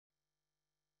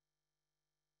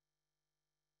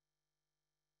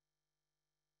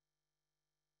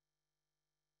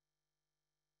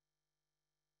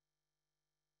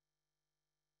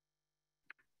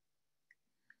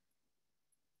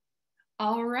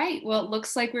All right, well, it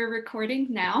looks like we're recording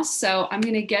now, so I'm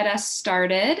going to get us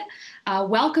started.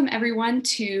 Welcome everyone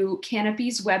to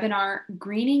Canopy's webinar,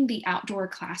 Greening the Outdoor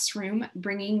Classroom,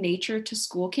 Bringing Nature to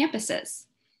School Campuses.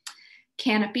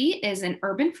 Canopy is an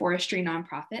urban forestry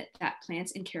nonprofit that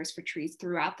plants and cares for trees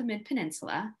throughout the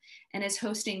Mid-Peninsula and is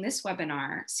hosting this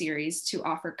webinar series to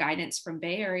offer guidance from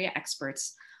Bay Area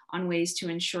experts on ways to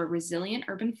ensure resilient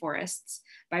urban forests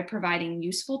by providing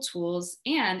useful tools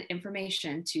and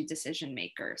information to decision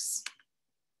makers.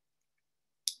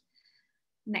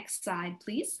 Next slide,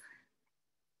 please.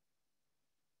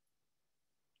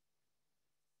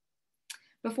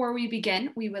 Before we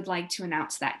begin, we would like to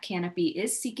announce that Canopy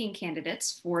is seeking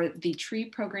candidates for the Tree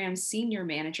Program Senior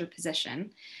Manager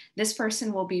position. This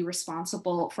person will be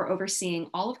responsible for overseeing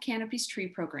all of Canopy's tree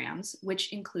programs,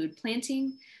 which include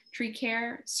planting, tree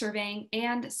care, surveying,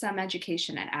 and some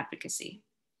education and advocacy.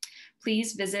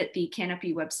 Please visit the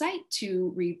Canopy website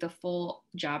to read the full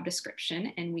job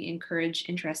description, and we encourage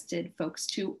interested folks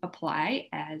to apply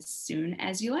as soon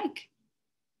as you like.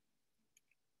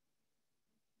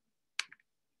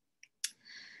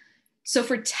 So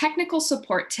for technical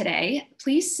support today,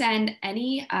 please send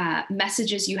any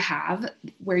messages you have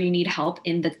where you need help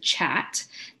in the chat.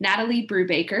 Natalie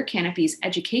Brubaker, Canopy's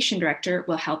Education Director,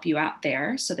 will help you out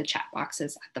there. So the chat box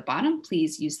is at the bottom.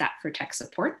 Please use that for tech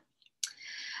support.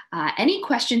 Any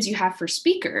questions you have for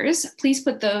speakers, please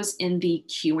put those in the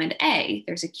Q&A.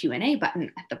 There's a Q&A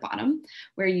button at the bottom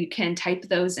where you can type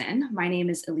those in. My name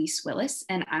is Elise Willis,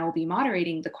 and I will be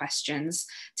moderating the questions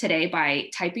today by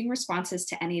typing responses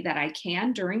to any that I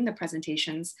can during the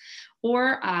presentations,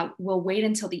 or we'll wait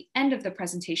until the end of the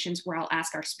presentations where I'll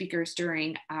ask our speakers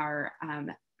during our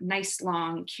nice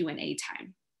long Q&A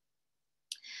time.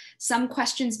 Some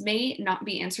questions may not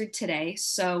be answered today,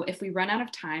 so if we run out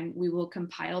of time, we will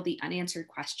compile the unanswered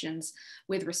questions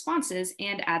with responses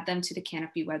and add them to the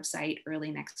Canopy website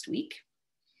early next week.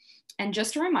 And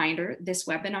just a reminder, this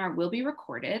webinar will be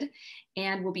recorded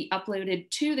and will be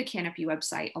uploaded to the Canopy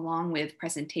website along with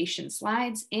presentation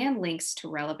slides and links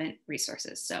to relevant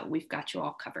resources. So we've got you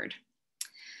all covered.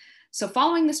 So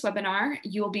following this webinar,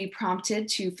 you'll be prompted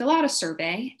to fill out a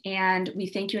survey, and we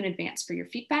thank you in advance for your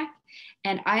feedback.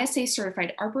 And ISA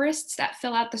certified arborists that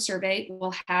fill out the survey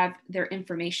will have their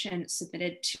information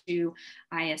submitted to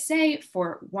ISA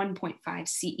for 1.5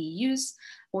 CEUs,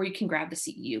 or you can grab the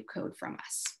CEU code from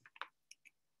us.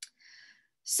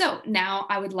 So now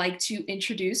I would like to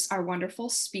introduce our wonderful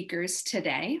speakers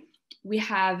today. We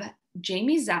have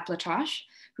Jamie Zaplatosh,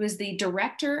 who is the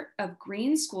Director of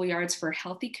Green Schoolyards for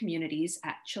Healthy Communities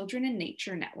at Children in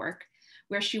Nature Network,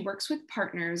 where she works with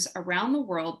partners around the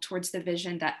world towards the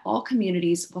vision that all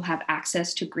communities will have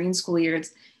access to green schoolyards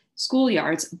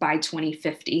by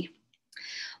 2050.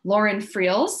 Lauren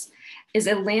Friels is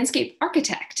a landscape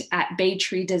architect at Bay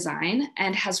Tree Design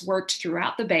and has worked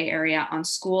throughout the Bay Area on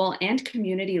school and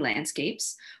community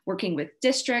landscapes, working with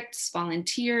districts,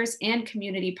 volunteers, and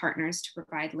community partners to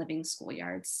provide living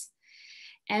schoolyards.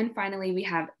 And finally, we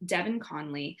have Devin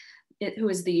Conley, who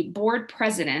is the board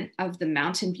president of the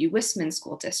Mountain View Wistman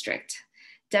School District.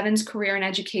 Devin's career in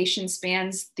education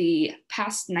spans the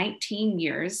past 19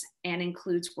 years and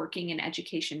includes working in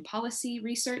education policy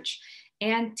research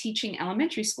and teaching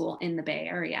elementary school in the Bay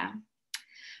Area.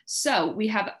 So we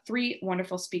have three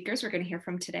wonderful speakers we're going to hear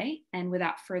from today. And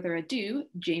without further ado,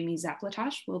 Jamie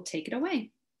Zaplatosh will take it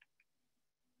away.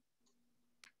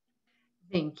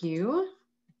 Thank you.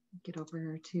 Get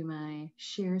over to my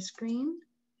share screen.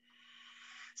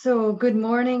 So good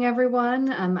morning,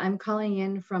 everyone. I'm calling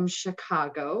in from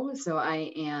Chicago. So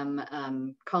I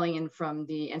am calling in from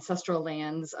the ancestral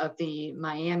lands of the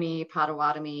Miami,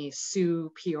 Potawatomi,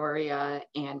 Sioux, Peoria,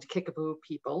 and Kickapoo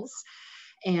peoples.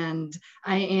 And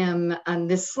I am on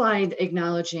this slide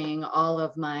acknowledging all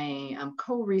of my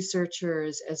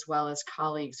co-researchers as well as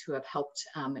colleagues who have helped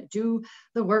do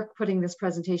the work putting this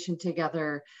presentation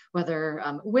together, whether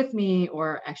with me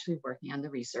or actually working on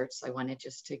the research. So I wanted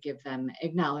just to give them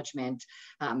acknowledgement.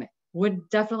 Would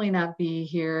definitely not be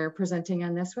here presenting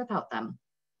on this without them.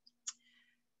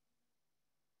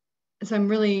 So I'm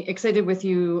really excited with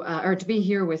you, or to be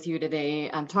here with you today,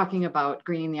 talking about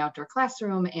greening the outdoor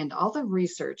classroom and all the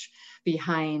research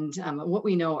behind what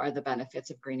we know are the benefits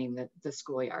of greening the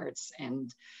schoolyards.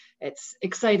 And it's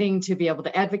exciting to be able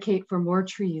to advocate for more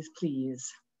trees,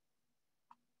 please.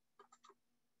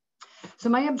 So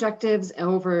my objectives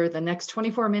over the next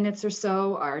 24 minutes or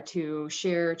so are to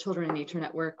share Children in Nature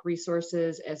Network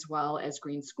resources as well as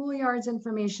green schoolyards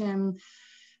information,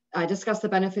 discuss the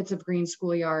benefits of green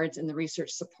schoolyards and the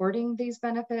research supporting these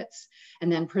benefits,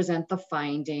 and then present the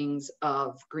findings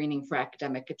of greening for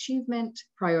academic achievement,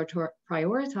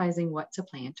 prioritizing what to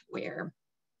plant where.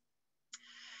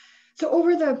 So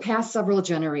over the past several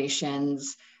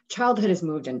generations, childhood has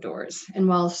moved indoors. And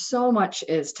while so much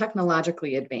is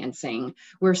technologically advancing,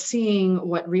 we're seeing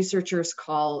what researchers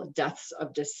call deaths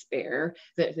of despair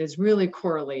that is really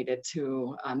correlated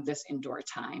to this indoor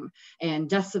time. And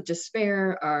deaths of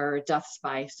despair are deaths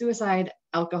by suicide,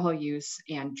 alcohol use,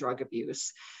 and drug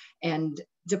abuse. And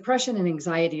depression and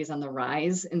anxiety is on the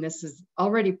rise, and this is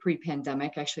already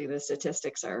pre-pandemic. Actually, the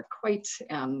statistics are quite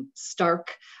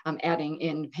stark, adding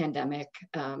in pandemic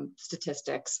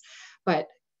statistics. But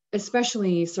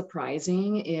especially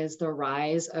surprising is the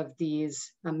rise of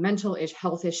these mental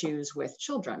health issues with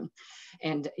children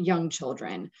and young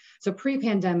children. So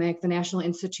pre-pandemic, the National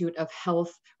Institute of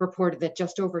Health reported that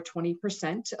just over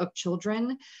 20% of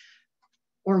children,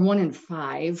 or 1 in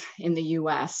 5 in the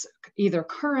US, either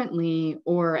currently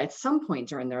or at some point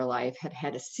during their life had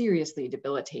had a seriously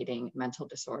debilitating mental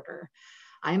disorder.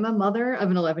 I'm a mother of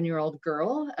an 11-year-old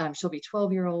girl. She'll be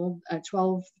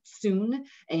 12 soon.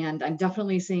 And I'm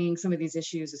definitely seeing some of these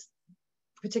issues,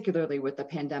 particularly with the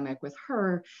pandemic with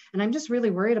her. And I'm just really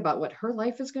worried about what her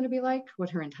life is going to be like, what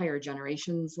her entire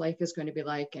generation's life is going to be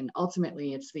like. And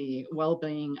ultimately, it's the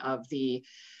well-being of the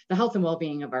health and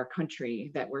well-being of our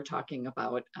country that we're talking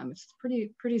about. It's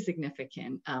pretty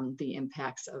significant, the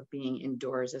impacts of being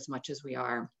indoors as much as we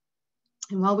are.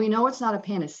 And while we know it's not a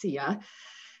panacea,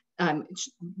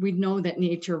 we know that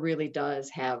nature really does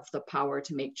have the power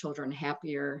to make children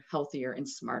happier, healthier, and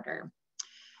smarter.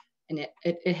 And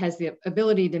it has the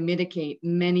ability to mitigate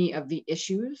many of the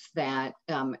issues that,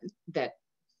 that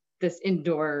this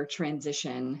indoor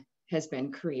transition has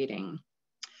been creating.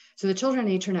 So the Children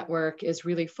Nature Network is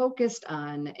really focused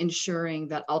on ensuring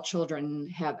that all children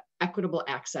have equitable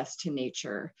access to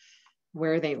nature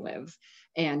where they live.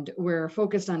 And we're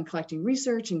focused on collecting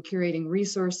research and curating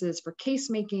resources for case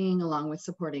making, along with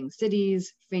supporting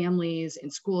cities, families,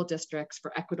 and school districts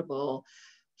for equitable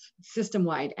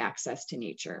system-wide access to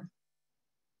nature.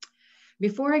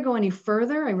 Before I go any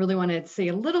further, I really want to say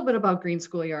a little bit about green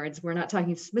schoolyards. We're not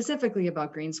talking specifically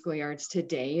about green schoolyards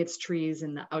today. It's trees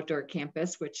in the outdoor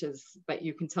campus, which is, but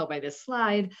you can tell by this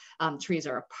slide, trees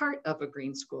are a part of a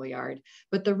green schoolyard.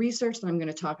 But the research that I'm going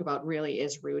to talk about really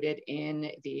is rooted in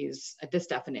this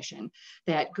definition,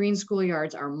 that green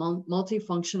schoolyards are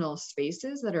multifunctional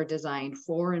spaces that are designed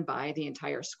for and by the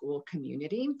entire school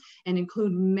community and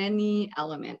include many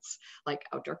elements like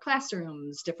outdoor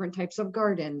classrooms, different types of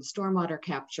gardens, stormwater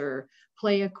capture,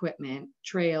 play equipment,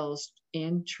 trails,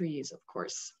 and trees, of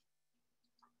course.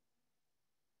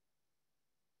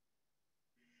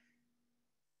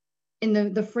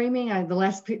 In the framing, the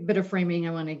last bit of framing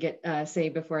I want to say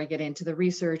before I get into the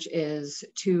research is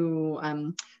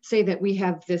to say that we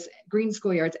have this Green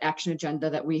Schoolyards Action Agenda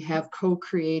that we have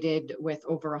co-created with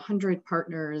over 100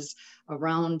 partners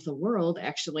around the world,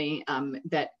 actually,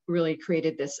 that really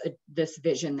created this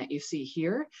vision that you see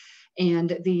here.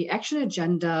 And the action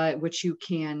agenda, which you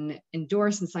can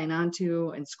endorse and sign on to,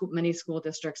 and many school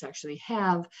districts actually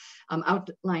have,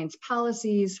 outlines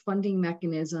policies, funding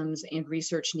mechanisms, and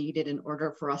research needed in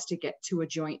order for us to get to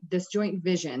this joint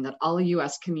vision that all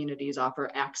US communities offer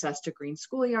access to green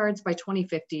schoolyards by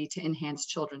 2050 to enhance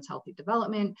children's healthy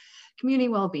development, community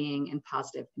well-being, and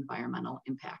positive environmental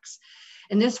impacts.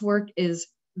 And this work is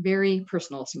very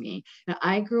personal to me. Now,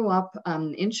 I grew up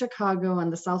in Chicago, on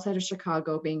the south side of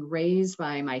Chicago, being raised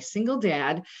by my single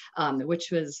dad,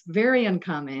 which was very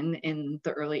uncommon in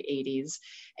the early 80s.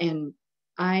 And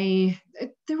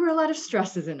there were a lot of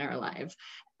stresses in our lives.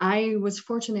 I was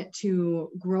fortunate to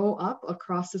grow up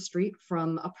across the street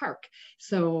from a park.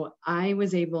 So I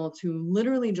was able to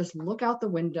literally just look out the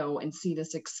window and see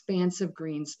this expansive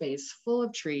green space full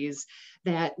of trees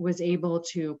that was able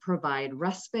to provide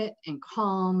respite and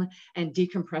calm and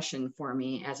decompression for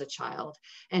me as a child.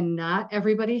 And not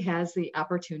everybody has the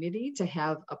opportunity to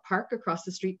have a park across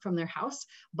the street from their house,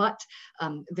 but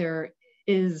there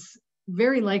is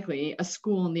very likely a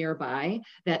school nearby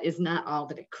that is not all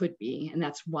that it could be. And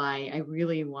that's why I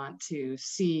really want to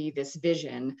see this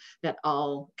vision that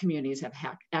all communities have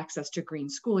access to green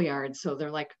schoolyards. So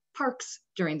they're like parks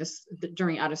during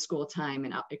out of school time,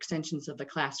 and extensions of the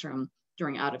classroom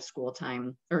during out of school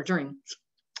time, or during,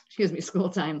 school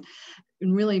time,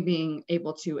 and really being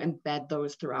able to embed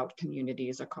those throughout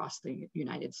communities across the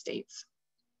United States.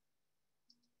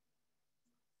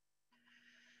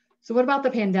 So what about the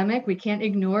pandemic? We can't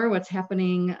ignore what's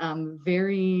happening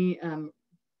very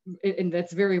and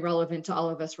that's very relevant to all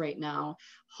of us right now.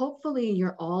 Hopefully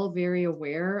you're all very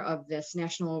aware of this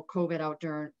National COVID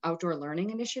Outdoor Learning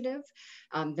Initiative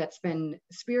that's been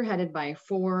spearheaded by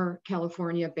 4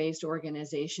 California-based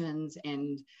organizations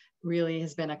and really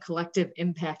has been a collective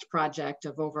impact project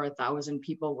of over 1,000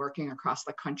 people working across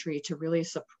the country to really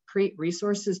create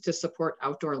resources to support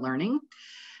outdoor learning.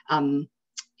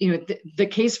 The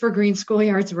case for green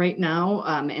schoolyards right now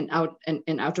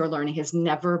and outdoor learning has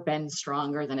never been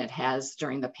stronger than it has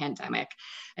during the pandemic.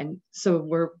 And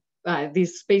so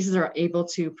these spaces are able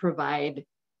to provide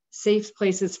safe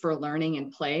places for learning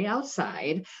and play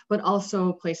outside, but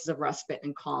also places of respite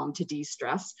and calm to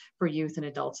de-stress for youth and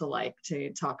adults alike,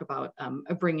 to talk about,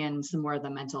 bring in some more of the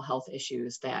mental health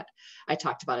issues that I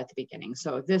talked about at the beginning.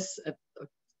 So this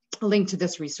a link to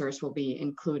this resource will be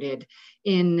included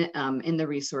in the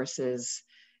resources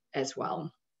as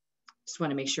well. Just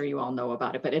want to make sure you all know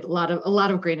about it, but a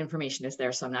lot of great information is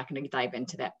there, so I'm not going to dive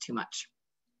into that too much.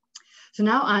 So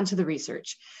now on to the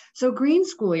research. So green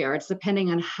schoolyards,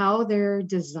 depending on how they're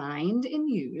designed and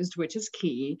used, which is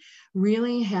key,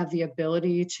 really have the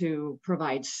ability to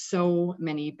provide so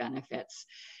many benefits.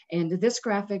 And this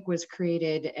graphic was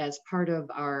created as part of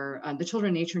our the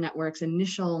Children Nature Network's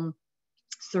initial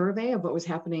survey of what was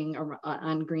happening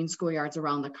on green schoolyards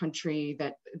around the country.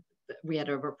 That we had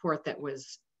a report that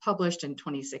was published in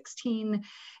 2016,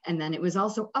 and then it was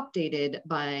also updated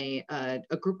by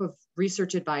a group of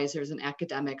research advisors and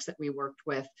academics that we worked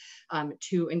with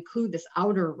to include this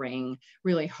outer ring,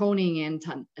 really honing in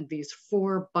on these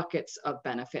 4 buckets of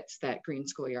benefits that green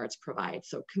schoolyards provide.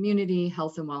 So community,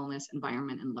 health and wellness,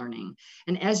 environment, and learning.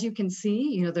 And as you can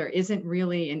see, there isn't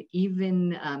really an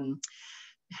even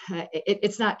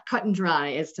it's not cut and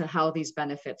dry as to how these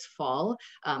benefits fall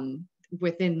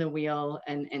within the wheel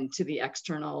and to the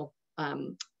external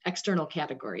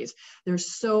categories.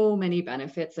 There's so many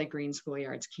benefits that green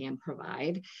schoolyards can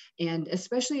provide. And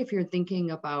especially if you're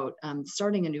thinking about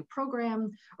starting a new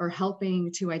program or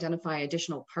helping to identify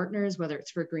additional partners, whether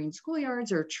it's for green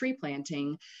schoolyards or tree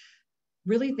planting,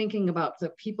 really thinking about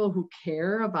the people who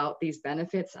care about these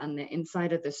benefits on the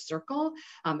inside of this circle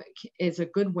is a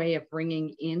good way of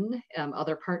bringing in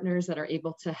other partners that are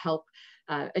able to help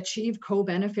achieve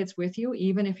co-benefits with you,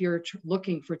 even if you're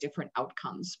looking for different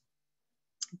outcomes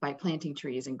by planting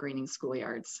trees and greening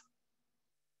schoolyards.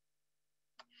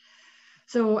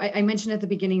 So I mentioned at the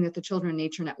beginning that the Children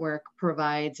Nature Network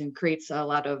provides and creates a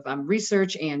lot of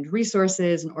research and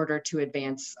resources in order to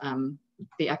advance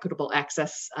the equitable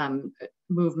access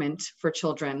movement for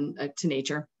children to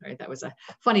nature. Right, that was a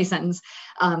funny sentence.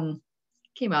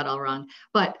 Came out all wrong,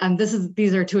 but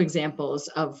these are 2 examples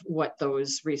of what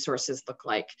those resources look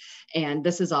like. And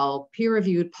this is all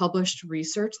peer-reviewed, published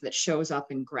research that shows up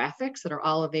in graphics that are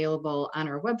all available on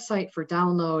our website for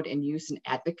download and use and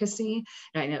advocacy.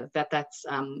 And I know that that's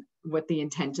what the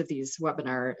intent of this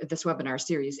webinar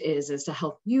series is to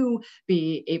help you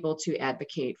be able to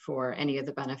advocate for any of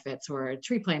the benefits or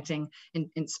tree planting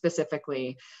in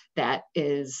specifically that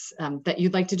is that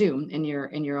you'd like to do in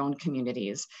your own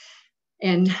communities.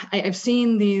 And I've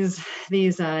seen these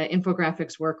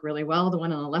infographics work really well. The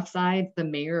one on the left side, the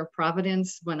mayor of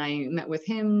Providence, when I met with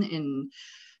him in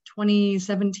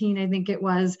 2017, I think it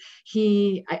was,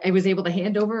 I was able to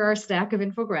hand over our stack of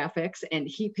infographics, and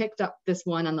he picked up this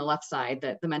one on the left side,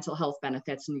 the mental health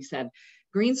benefits, and he said,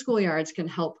 green schoolyards can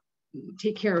help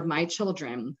take care of my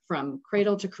children from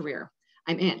cradle to career.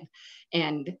 I'm in.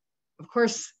 And of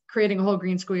course, creating a whole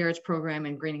green schoolyards program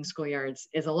and greening schoolyards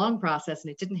is a long process,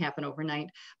 and it didn't happen overnight,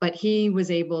 but he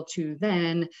was able to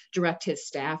then direct his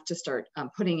staff to start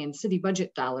putting in city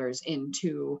budget dollars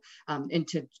into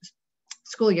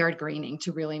schoolyard greening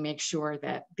to really make sure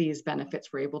that these benefits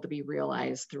were able to be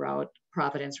realized throughout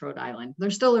Providence, Rhode Island. They're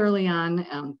still early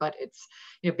on, but it's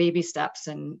baby steps,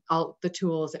 and all the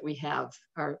tools that we have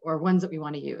are ones that we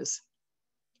want to use.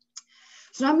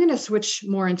 So now I'm going to switch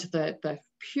more into the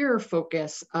pure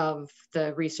focus of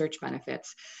the research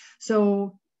benefits.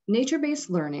 So nature-based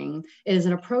learning is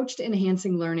an approach to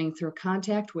enhancing learning through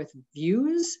contact with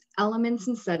views, elements,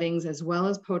 and settings, as well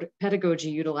as pedagogy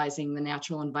utilizing the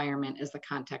natural environment as the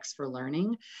context for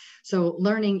learning. So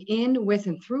learning in, with,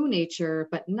 and through nature,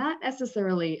 but not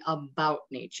necessarily about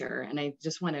nature. And I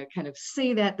just want to kind of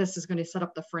say that this is going to set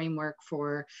up the framework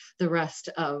for the rest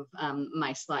of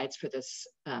my slides for this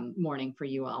morning for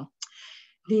you all.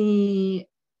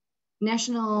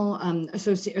 National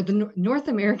or the North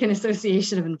American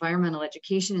Association of Environmental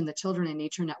Education and the Children in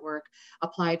Nature Network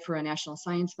applied for a National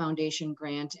Science Foundation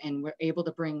grant, and were able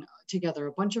to bring together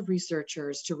a bunch of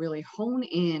researchers to really hone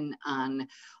in on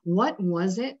what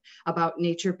was it about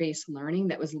nature-based learning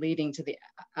that was leading to the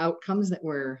outcomes that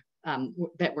we're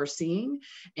seeing.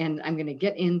 And I'm going to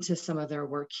get into some of their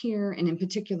work here. And in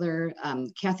particular,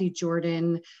 Kathy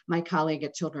Jordan, my colleague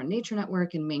at Children Nature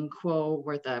Network, and Ming Kuo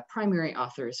were the primary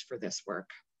authors for this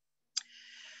work.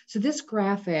 So this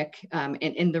graphic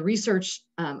and the research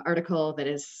article that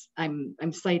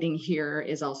I'm citing here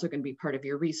is also going to be part of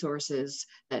your resources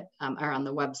that are on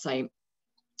the website.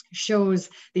 Shows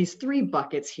these three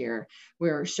buckets here.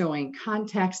 We're showing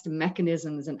context,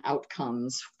 mechanisms, and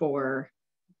outcomes for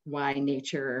why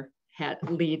nature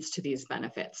leads to these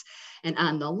benefits. And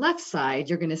on the left side,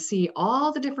 you're going to see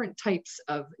all the different types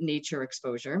of nature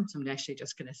exposure. So I'm actually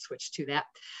just going to switch to that.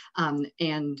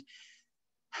 And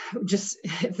just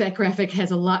that graphic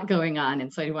has a lot going on,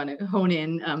 and so I want to hone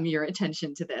in your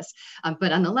attention to this.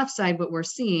 But on the left side, what we're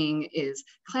seeing is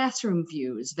classroom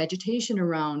views, vegetation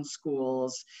around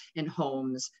schools and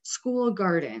homes, school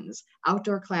gardens,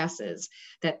 outdoor classes,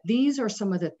 that these are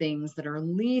some of the things that are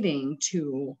leading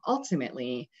to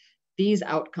ultimately these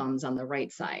outcomes on the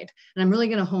right side. And I'm really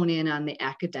going to hone in on the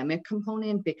academic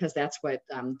component, because that's what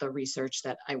the research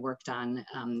that I worked on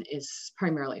is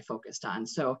primarily focused on.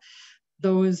 So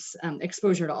those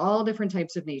exposure to all different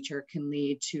types of nature can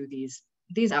lead to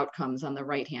these outcomes on the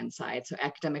right-hand side. So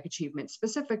academic achievement,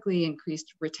 specifically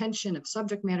increased retention of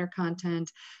subject matter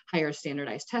content, higher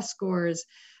standardized test scores,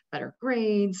 better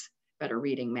grades, better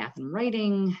reading, math, and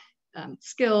writing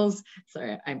skills.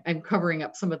 Sorry, I'm covering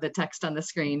up some of the text on the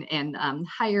screen, and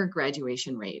higher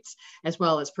graduation rates, as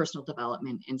well as personal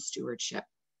development and stewardship.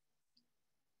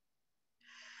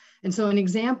 And so an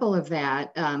example of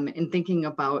that in thinking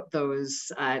about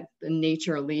those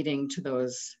nature leading to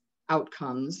those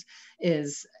outcomes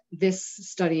is this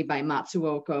study by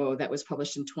Matsuoko that was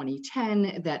published in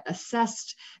 2010 that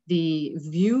assessed the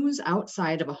views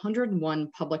outside of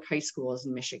 101 public high schools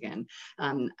in Michigan.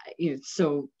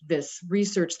 So this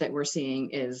research that we're seeing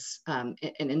is, and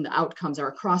the outcomes are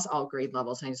across all grade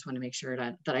levels. I just want to make sure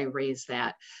that I raise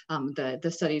that.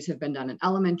 The studies have been done in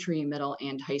elementary, middle,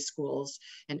 and high schools,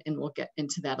 and we'll get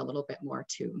into that a little bit more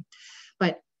too.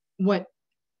 But what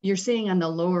you're seeing on the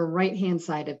lower right-hand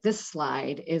side of this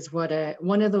slide is what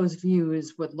one of those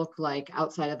views would look like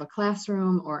outside of a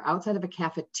classroom or outside of a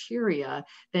cafeteria,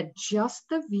 that just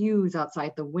the views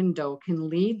outside the window can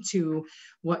lead to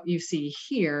what you see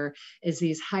here is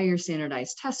these higher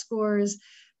standardized test scores,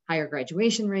 higher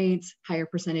graduation rates, higher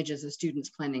percentages of students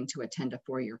planning to attend a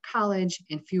four-year college,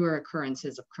 and fewer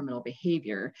occurrences of criminal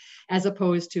behavior, as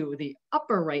opposed to the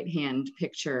upper right-hand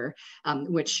picture,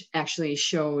 which actually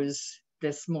shows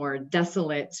this more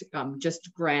desolate,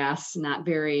 just grass, not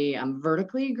very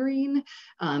vertically green,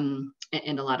 and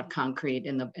a lot of concrete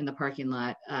in the parking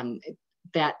lot.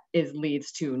 That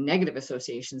leads to negative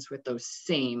associations with those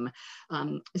same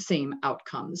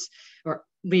outcomes, or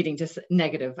leading to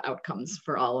negative outcomes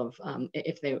for all of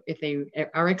if they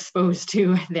are exposed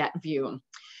to that view.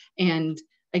 And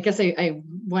I guess I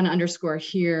want to underscore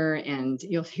here, and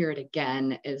you'll hear it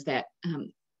again, is that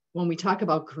when we talk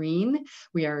about green,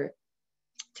 we are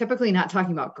typically not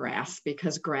talking about grass,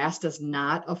 because grass does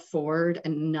not afford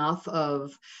enough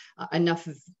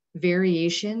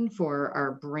variation for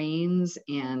our brains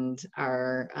and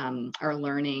our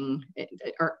learning,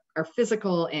 our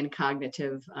physical and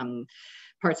cognitive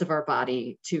parts of our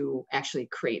body to actually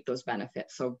create those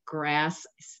benefits. So grass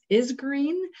is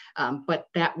green, but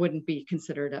that wouldn't be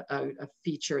considered a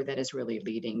feature that is really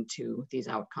leading to these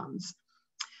outcomes.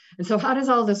 And so how does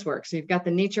all this work? So you've got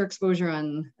the nature exposure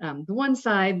on the one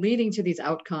side leading to these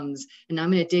outcomes, and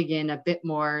I'm going to dig in a bit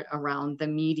more around the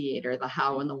mediator, the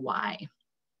how and the why.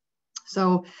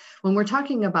 So when we're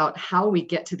talking about how we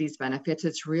get to these benefits,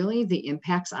 it's really the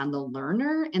impacts on the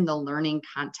learner and the learning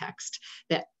context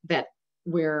that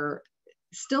we're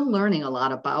still learning a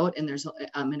lot about. And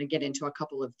I'm going to get into a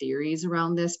couple of theories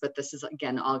around this, but this is,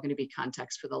 again, all going to be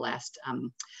context for the last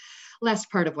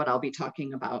part of what I'll be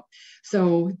talking about.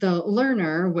 So the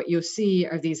learner, what you'll see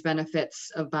are these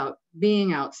benefits about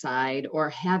being outside or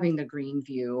having the green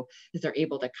view, is they're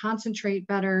able to concentrate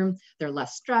better, they're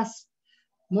less stressed,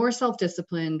 more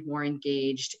self-disciplined, more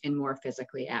engaged, and more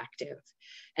physically active.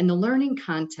 And the learning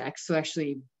context, so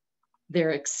actually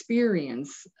their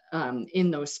experience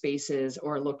in those spaces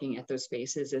or looking at those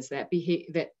spaces is that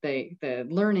the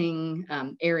learning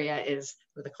area is,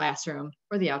 or the classroom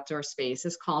or the outdoor space,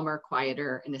 is calmer,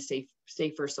 quieter, in a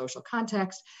safer social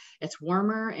context. It's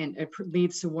warmer, and it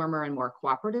leads to warmer and more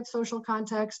cooperative social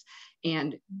context.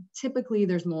 And typically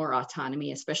there's more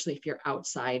autonomy, especially if you're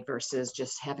outside versus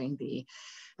just having the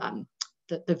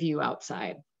view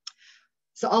outside.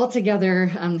 So all together,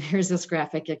 here's this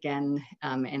graphic again,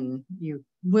 and you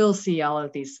will see all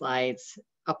of these slides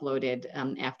uploaded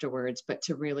afterwards, but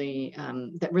to really,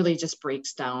 that really just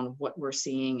breaks down what we're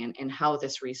seeing and how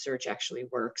this research actually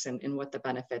works and what the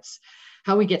benefits,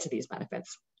 how we get to these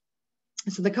benefits.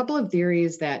 So the couple of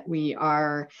theories that we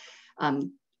are,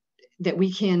 that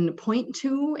we can point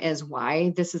to as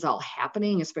why this is all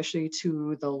happening, especially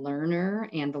to the learner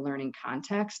and the learning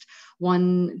context.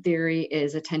 One theory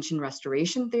is attention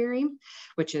restoration theory,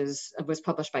 which was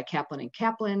published by Kaplan and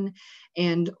Kaplan.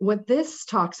 And what this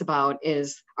talks about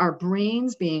is our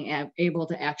brains being able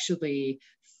to actually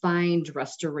find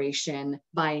restoration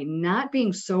by not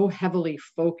being so heavily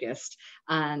focused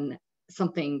on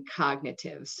something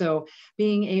cognitive. So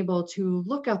being able to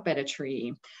look up at a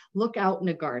tree, look out in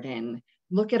a garden,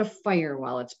 look at a fire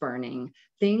while it's burning,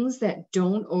 things that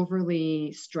don't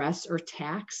overly stress or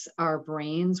tax our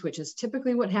brains, which is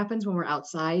typically what happens when we're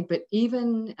outside. But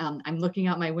even I'm looking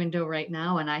out my window right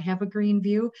now and I have a green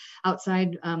view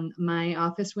outside my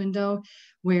office window,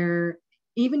 where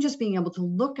even just being able to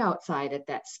look outside at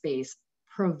that space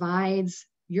provides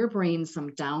your brain some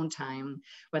downtime,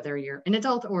 whether you're an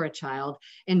adult or a child,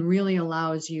 and really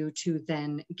allows you to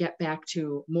then get back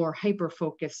to more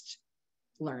hyper-focused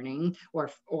learning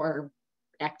or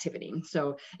activity.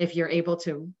 So if you're able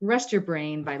to rest your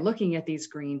brain by looking at these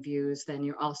green views, then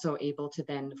you're also able to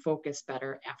then focus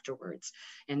better afterwards.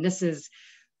 And this is,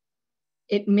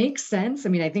 it makes sense. I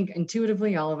mean, I think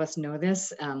intuitively all of us know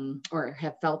this or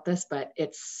have felt this, but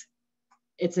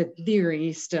it's a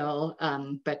theory still,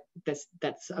 but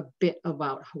that's a bit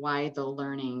about why the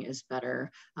learning is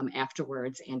better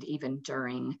afterwards and even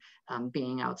during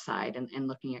being outside and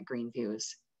looking at green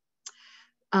views.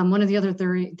 One of the other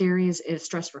theories is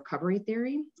stress recovery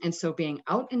theory. And so being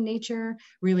out in nature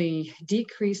really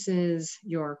decreases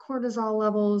your cortisol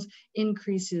levels,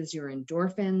 increases your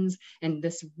endorphins, and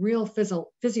this real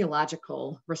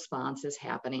physiological response is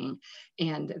happening.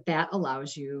 And that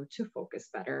allows you to focus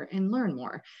better and learn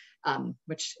more,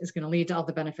 which is going to lead to all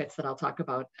the benefits that I'll talk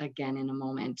about again in a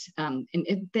moment. And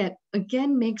that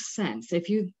again makes sense. If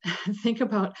you think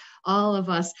about all of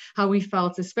us, how we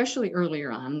felt, especially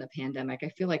earlier on in the pandemic, I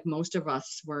feel like most of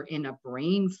us were in a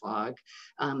brain fog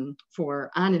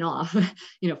for on and off,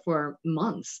 for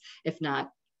months, if not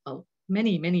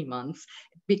many, many months,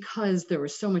 because there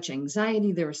was so much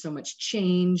anxiety, there was so much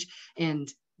change,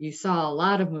 and you saw a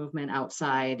lot of movement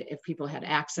outside if people had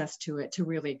access to it to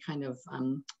really kind of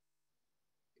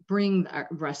bring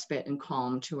respite and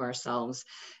calm to ourselves.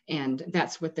 And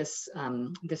that's what this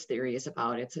theory is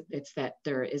about. It's that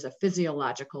there is a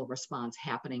physiological response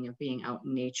happening of being out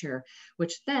in nature,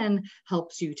 which then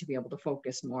helps you to be able to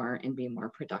focus more and be more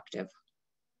productive.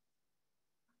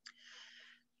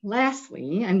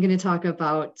 Lastly, I'm going to talk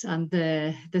about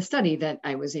the study that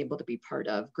I was able to be part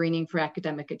of, Greening for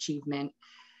Academic Achievement,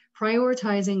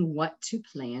 prioritizing what to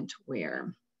plant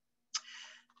where.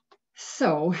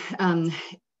 So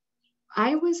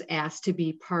I was asked to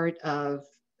be part of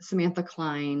Samantha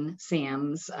Klein,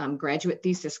 Sam's graduate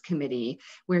thesis committee,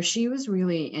 where she was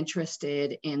really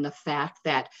interested in the fact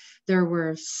that there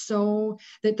were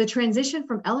that the transition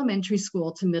from elementary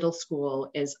school to middle school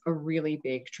is a really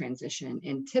big transition.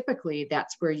 And typically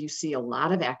that's where you see a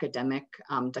lot of academic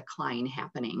decline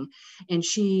happening. And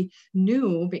she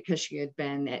knew, because she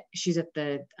was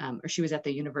at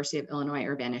the University of Illinois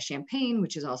Urbana-Champaign,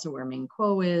 which is also where Ming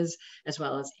Kuo is, as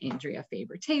well as Andrea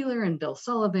Faber-Taylor and Bill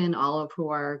Sullivan, all of who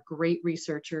are great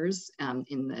researchers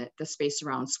in the space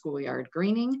around schoolyard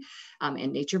greening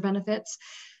and nature benefits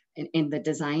and the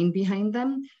design behind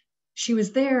them. She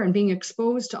was there and being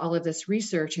exposed to all of this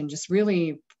research and just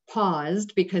really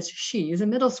paused, because she is a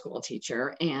middle school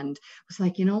teacher, and was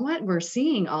like, you know what, we're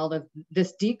seeing all of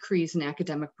this decrease in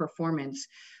academic performance.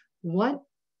 What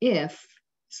if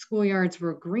schoolyards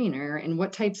were greener, and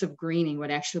what types of greening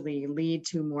would actually lead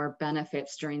to more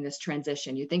benefits during this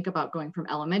transition? You think about going from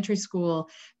elementary school,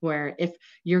 where if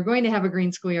you're going to have a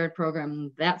green schoolyard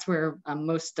program, that's where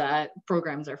most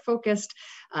programs are focused.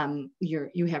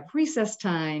 You have recess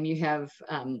time, you have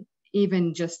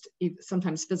even just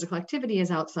sometimes physical activity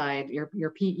is outside,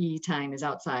 your PE time is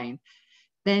outside.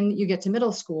 Then you get to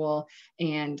middle school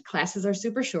and classes are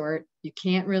super short. You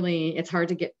can't really, it's hard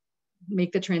to get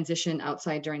make the transition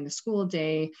outside during the school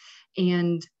day.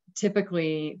 And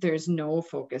typically there's no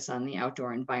focus on the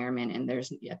outdoor environment, and there's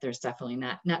definitely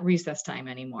not recess time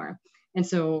anymore. And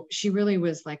so she really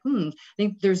was like, I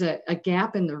think there's a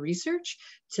gap in the research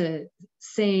to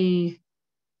say,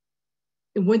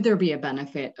 would there be a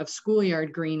benefit of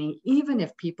schoolyard greening, even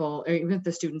if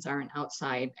the students aren't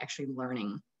outside actually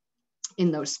learning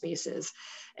in those spaces?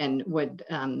 And would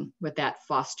that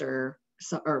foster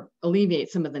or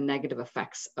alleviate some of the negative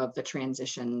effects of the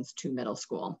transitions to middle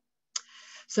school?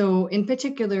 So in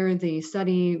particular, the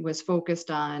study was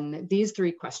focused on these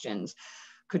 3 questions.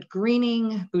 Could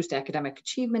greening boost academic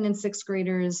achievement in 6th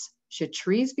graders? Should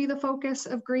trees be the focus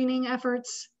of greening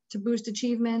efforts to boost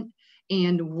achievement?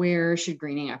 And where should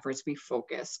greening efforts be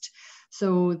focused?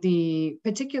 So the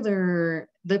particulars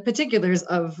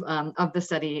of the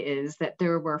study is that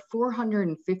there were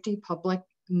 450 public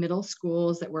middle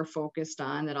schools that were focused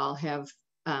on, that all have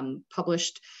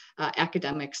published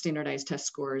academic standardized test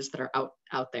scores that are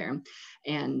out there.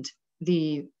 And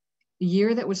the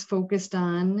year that was focused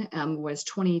on was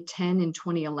 2010 and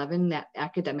 2011, that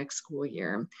academic school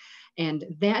year. And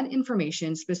that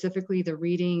information, specifically the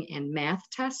reading and math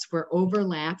tests, were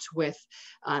overlapped with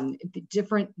the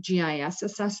different GIS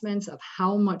assessments of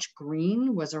how much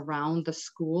green was around the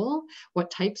school, what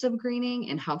types of greening,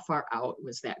 and how far out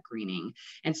was that greening.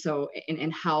 And so,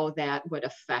 and how that would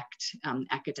affect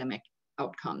academic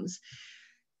outcomes.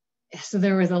 So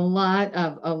there was a lot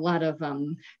of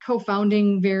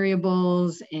co-founding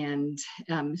variables and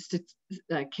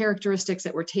characteristics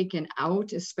that were taken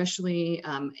out, especially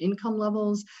income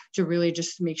levels, to really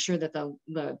just make sure that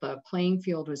the playing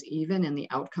field was even and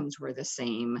the outcomes were the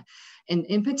same. And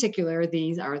in particular,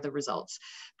 these are the results: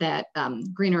 that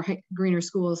greener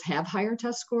schools have higher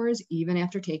test scores even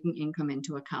after taking income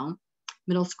into account.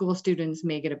 Middle school students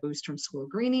may get a boost from school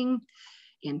greening,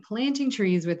 and planting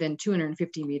trees within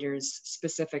 250 meters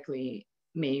specifically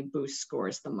may boost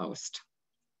scores the most.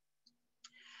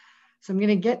 So I'm going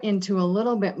to get into a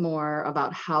little bit more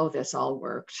about how this all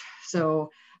worked.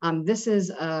 So this is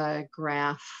a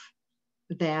graph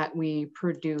that we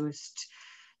produced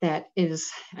that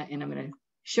is, and I'm going to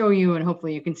show you, and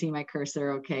hopefully you can see my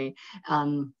cursor okay,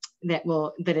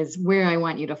 that is where I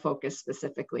want you to focus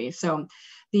specifically. So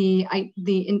the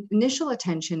initial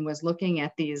attention was looking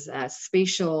at these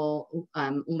spatial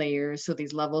layers, so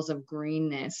these levels of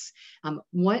greenness.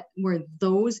 What were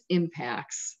those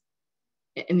impacts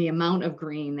in the amount of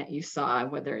green that you saw,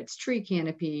 whether it's tree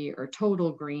canopy or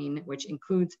total green, which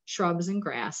includes shrubs and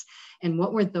grass, and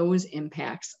what were those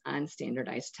impacts on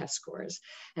standardized test scores?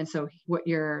 And so what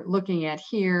you're looking at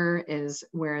here is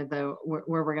where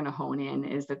we're going to hone in,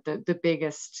 is that the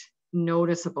biggest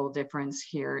noticeable difference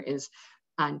here is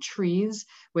on trees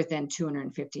within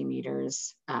 250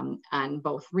 meters on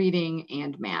both reading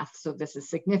and math. So this is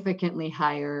significantly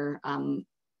higher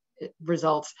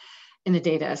results in the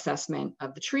data assessment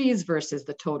of the trees versus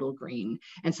the total green.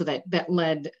 And so that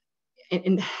led,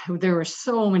 and there were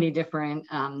so many different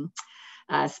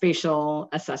spatial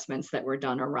assessments that were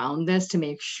done around this to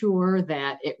make sure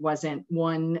that it wasn't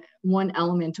one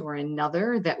element or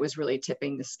another that was really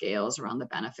tipping the scales around the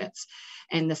benefits.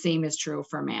 And the same is true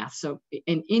for math. So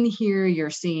in here, you're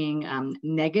seeing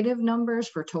negative numbers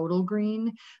for total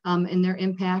green in their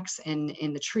impacts, and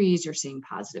in the trees, you're seeing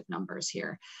positive numbers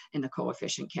here in the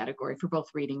coefficient category for both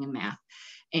reading and math.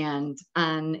 And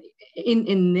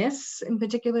in this in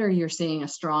particular, you're seeing a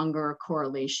stronger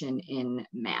correlation in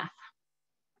math.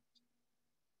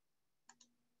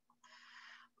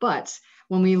 But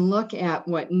when we look at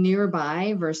what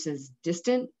nearby versus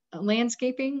distant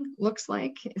landscaping looks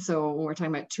like, so we're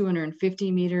talking about 250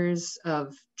 meters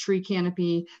of tree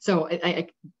canopy. So I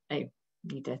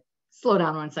need to slow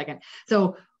down 1 second.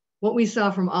 So what we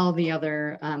saw from all the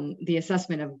other, the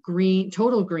assessment of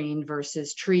total green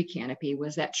versus tree canopy,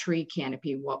 was that tree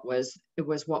canopy what was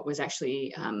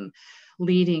actually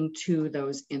leading to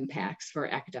those impacts for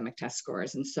academic test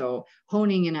scores. And so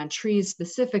honing in on trees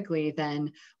specifically,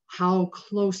 then how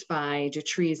close by do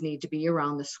trees need to be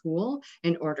around the school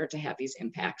in order to have these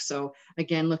impacts? So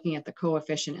again, looking at the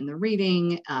coefficient in the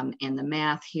reading and the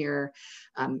math here,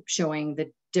 showing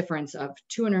the difference of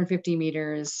 250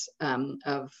 meters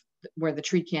of where the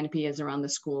tree canopy is around the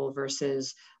school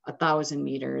versus 1,000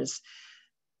 meters.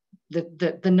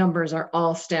 The numbers are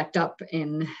all stacked up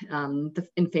in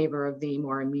favor of the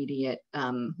more immediate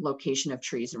location of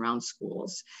trees around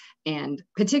schools. And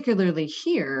particularly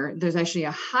here, there's actually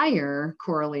a higher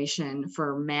correlation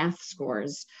for math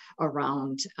scores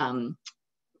around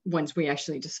once we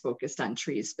actually just focused on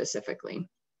trees specifically.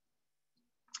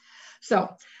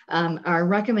 So our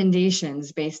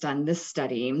recommendations based on this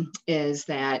study is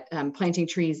that planting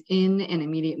trees in and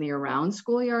immediately around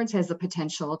schoolyards has the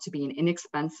potential to be an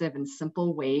inexpensive and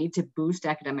simple way to boost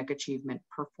academic achievement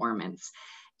performance.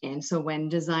 And so when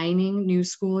designing new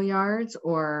schoolyards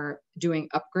or doing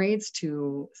upgrades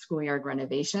to schoolyard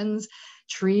renovations,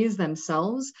 trees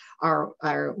themselves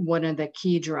are one of the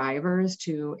key drivers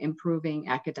to improving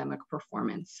academic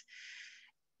performance.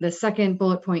 The second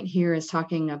bullet point here is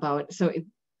talking about,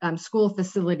 school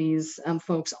facilities,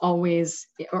 folks always,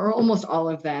 or almost all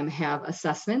of them, have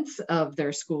assessments of their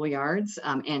schoolyards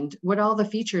and what all the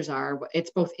features are.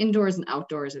 It's both indoors and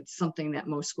outdoors. It's something that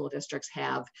most school districts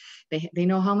have. They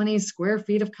know how many square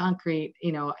feet of concrete,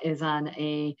 is on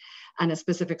a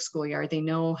specific schoolyard. They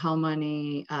know how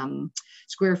many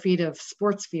square feet of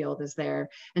sports field is there.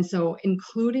 And so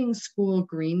including school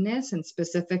greenness and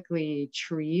specifically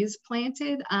trees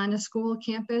planted on a school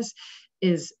campus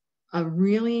is a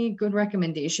really good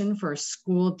recommendation for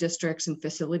school districts and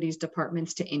facilities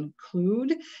departments to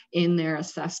include in their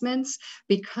assessments,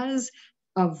 because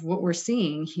of what we're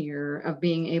seeing here of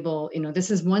being able, this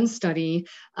is one study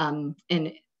and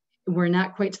we're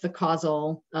not quite to the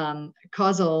causal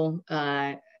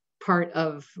part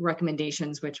of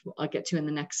recommendations, which I'll get to in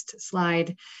the next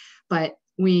slide, but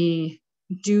we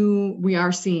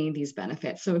are seeing these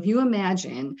benefits. So if you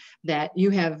imagine that you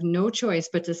have no choice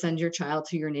but to send your child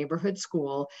to your neighborhood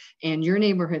school, and your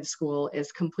neighborhood school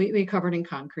is completely covered in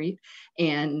concrete,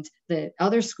 and the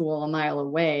other school a mile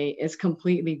away is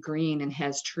completely green and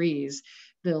has trees,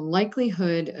 the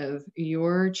likelihood of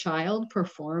your child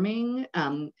performing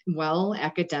well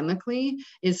academically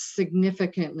is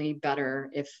significantly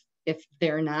better if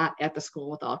they're not at the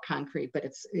school with all concrete, but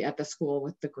it's at the school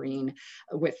with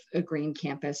a green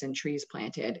campus and trees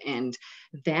planted. And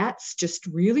that's just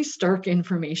really stark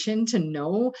information to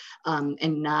know,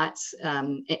 and not,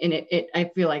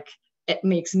 I feel like it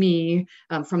makes me,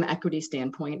 from an equity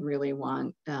standpoint, really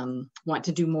want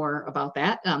to do more about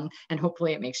that. And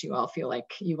hopefully it makes you all feel like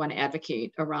you want to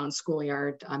advocate around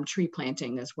schoolyard tree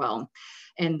planting as well.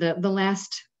 And the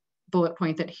last bullet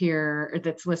point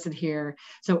that's listed here.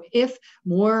 So if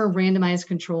more randomized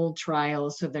controlled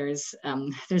trials, so there's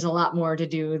a lot more to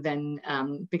do than,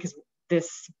 because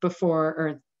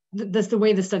the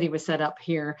way the study was set up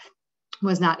here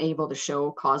was not able to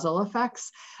show causal effects.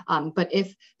 But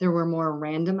if there were more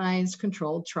randomized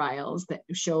controlled trials that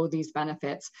show these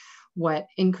benefits, what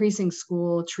increasing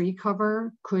school tree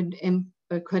cover could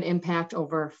impact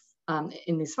over,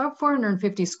 in these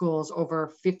 450 schools,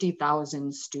 over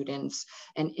 50,000 students,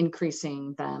 and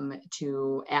increasing them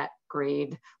to at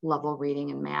grade level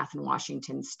reading and math in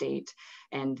Washington State.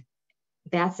 And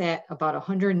that's at about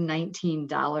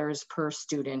 $119 per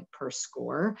student per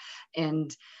score.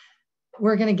 And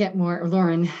we're going to get more,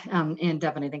 Lauren and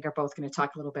Devin, I think, are both going to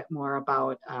talk a little bit more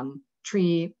about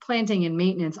tree planting and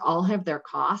maintenance. All have their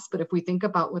costs, but if we think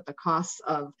about what the costs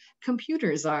of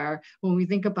computers are, when we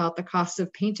think about the cost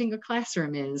of painting a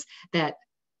classroom, is that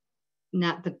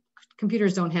not the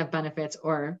computers don't have benefits,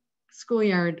 or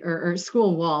schoolyard or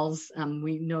school walls,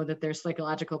 we know that there's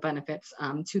psychological benefits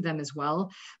to them as well.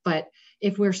 But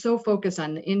if we're so focused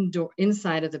on the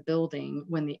inside of the building,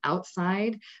 when the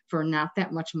outside for not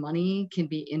that much money can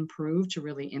be improved to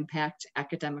really impact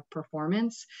academic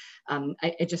performance,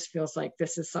 it just feels like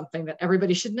this is something that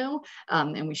everybody should know,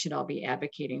 and we should all be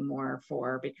advocating more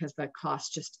for, because the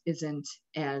cost just isn't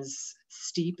as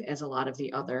steep as a lot of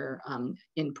the other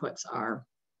inputs are.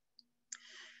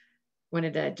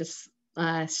 Wanted to just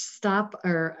stop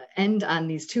or end on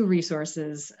these two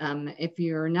resources. If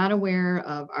you're not aware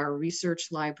of our research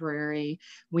library,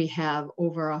 we have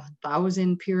over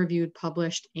 1,000 peer-reviewed,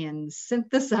 published, and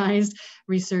synthesized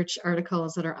research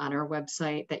articles that are on our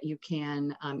website that you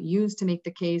can use to make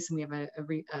the case. And we have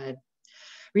a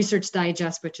Research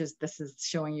Digest, this is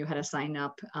showing you how to sign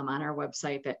up on our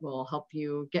website, that will help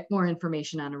you get more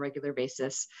information on a regular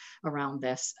basis around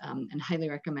this, and highly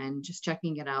recommend just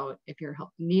checking it out if you're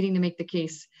needing to make the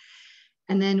case.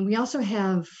 And then we also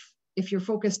have, if you're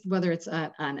focused, whether it's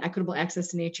on equitable access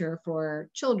to nature for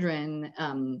children,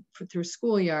 through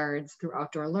schoolyards, through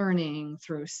outdoor learning,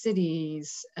 through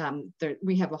cities,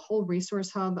 we have a whole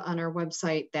resource hub on our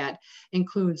website that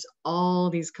includes all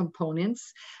these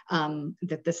components,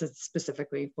 that this is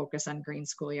specifically focused on green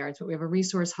schoolyards, but we have a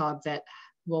resource hub that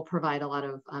will provide a lot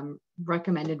of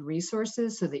recommended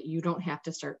resources so that you don't have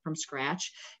to start from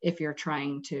scratch if you're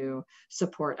trying to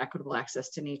support equitable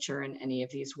access to nature in any of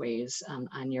these ways,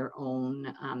 on your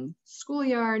own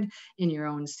schoolyard, in your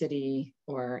own city,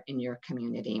 or in your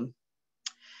community.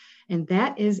 And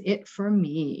that is it for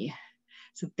me.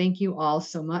 So thank you all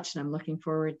so much. And I'm looking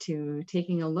forward to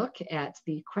taking a look at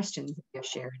the questions that you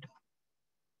shared.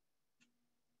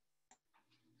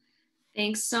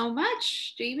 Thanks so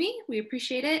much, Jamie. We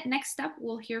appreciate it. Next up,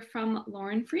 we'll hear from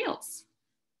Lauren Friels.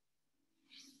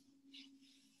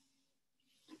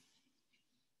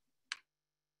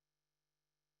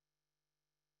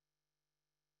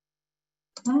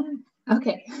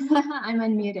 Okay, I'm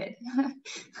unmuted.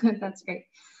 That's great.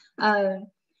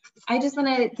 I just want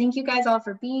to thank you guys all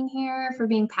for being here, for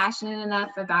being passionate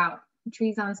enough about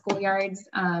trees on schoolyards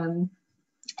and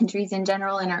trees in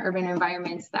general in our urban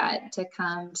environments to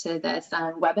come to this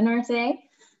webinar today.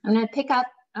 I'm going to pick up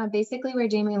basically where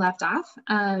Jamie left off.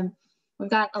 We've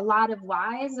got a lot of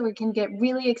whys. We can get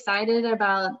really excited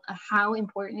about how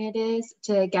important it is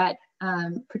to get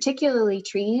particularly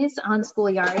trees on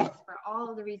schoolyards for all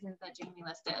of the reasons that Jamie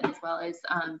listed, as well as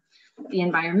the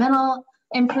environmental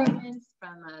improvements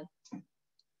from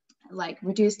like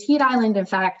reduced heat island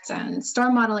effects and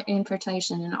storm model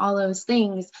infiltration and all those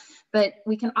things. But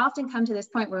we can often come to this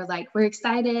point where we're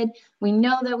excited, we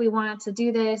know that we want to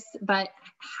do this, but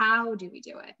how do we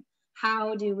do it?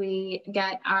 How do we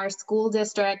get our school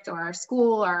district or our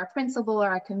school or our principal or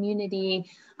our community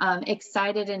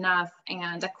excited enough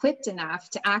and equipped enough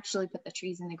to actually put the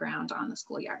trees in the ground on the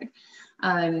schoolyard?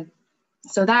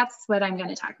 So that's what I'm going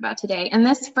to talk about today. And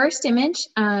this first image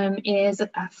is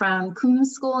from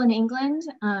Coombs School in England.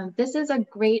 This is a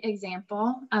great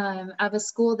example of a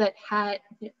school that had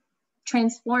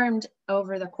transformed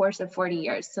over the course of 40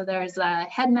 years. So there's a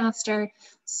headmaster,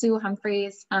 Sue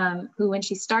Humphreys, who when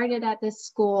she started at this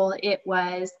school, it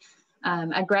was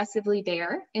aggressively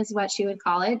bare is what she would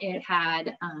call it. It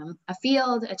had a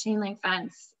field, a chain link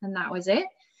fence, and that was it.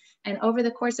 And over the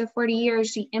course of 40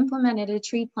 years, she implemented a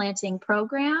tree planting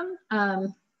program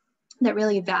that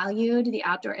really valued the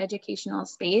outdoor educational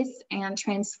space and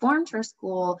transformed her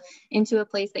school into a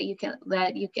place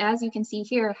that as you can see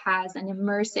here, has an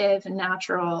immersive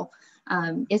natural,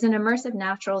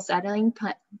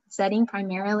 setting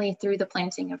primarily through the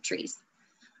planting of trees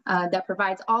that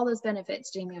provides all those benefits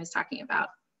Jamie was talking about.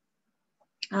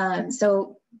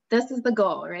 So this is the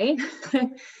goal, right?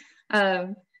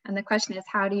 And the question is,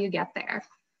 how do you get there?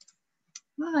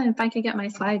 Well, if I could get my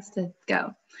slides to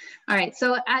go. All right,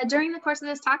 so during the course of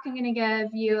this talk, I'm going to give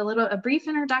you a brief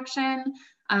introduction.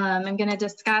 I'm going to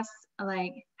discuss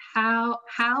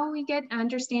how we get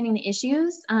understanding the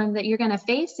issues that you're going to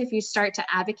face if you start to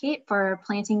advocate for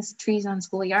planting trees on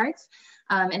schoolyards,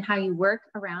 and how you work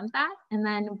around that. And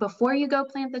then before you go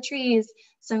plant the trees,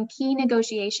 some key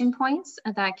negotiation points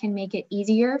that can make it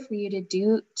easier for you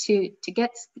to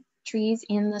get trees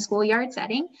in the schoolyard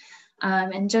setting,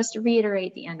 and just to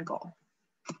reiterate the end goal.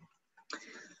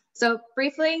 So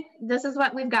briefly, this is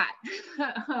what we've got.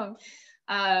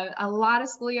 A lot of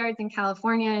schoolyards in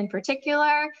California in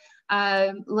particular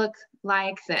look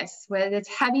like this, where it's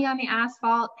heavy on the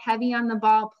asphalt, heavy on the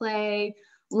ball play,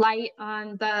 light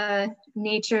on the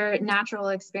natural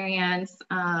experience,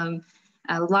 a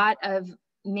lot of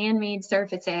man-made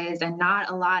surfaces, and not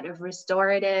a lot of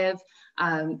restorative,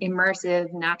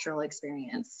 immersive natural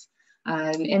experience.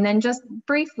 And then just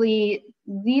briefly,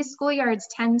 these schoolyards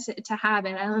tend to have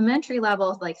an elementary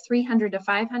level like 300 to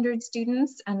 500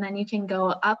 students, and then you can go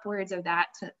upwards of that.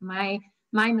 My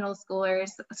middle school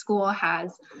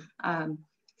has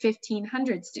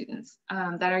 1,500 students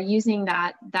that are using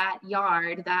that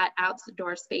yard, that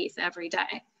outdoor space every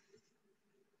day.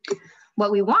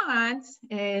 What we want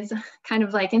is kind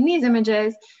of like in these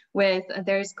images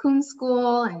there's Coombs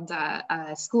School and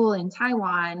a school in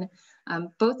Taiwan.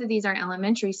 Both of these are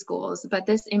elementary schools, but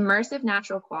this immersive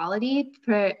natural quality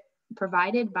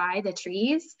provided by the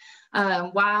trees,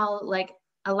 while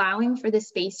allowing for the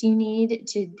space you need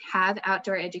to have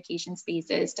outdoor education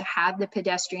spaces, to have the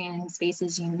pedestrian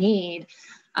spaces you need,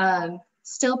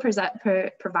 still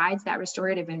provides that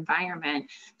restorative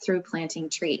environment through planting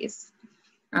trees.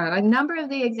 A number of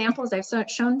the examples I've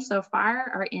shown so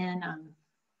far are in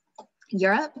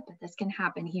Europe, but this can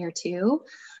happen here too.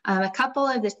 A couple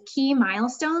of the key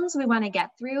milestones we want to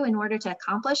get through in order to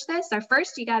accomplish this are,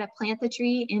 first, you got to plant the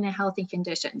tree in a healthy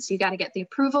condition. So you got to get the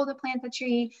approval to plant the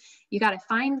tree. You got to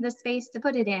find the space to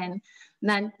put it in. And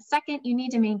then second, you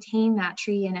need to maintain that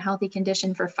tree in a healthy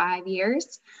condition for 5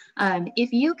 years.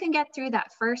 If you can get through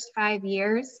that first 5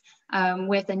 years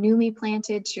with a newly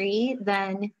planted tree,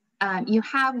 then you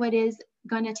have what is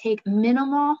going to take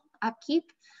minimal upkeep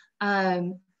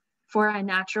for a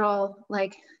natural,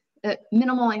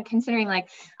 minimal, and considering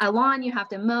a lawn you have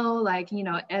to mow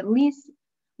at least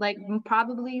like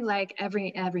probably like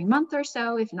every month or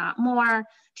so, if not more.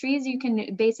 Trees you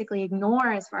can basically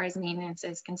ignore as far as maintenance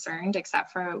is concerned,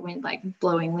 except for when like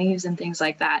blowing leaves and things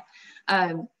like that.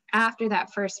 After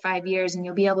that first 5 years, and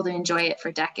you'll be able to enjoy it for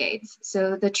decades.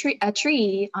 So a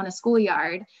tree on a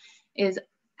schoolyard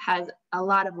has a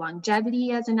lot of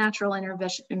longevity as a natural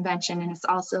intervention, and it's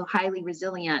also highly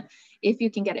resilient if you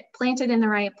can get it planted in the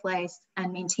right place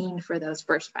and maintained for those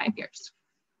first 5 years.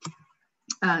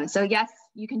 So yes,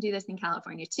 you can do this in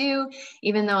California too,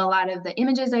 even though a lot of the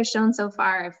images I've shown so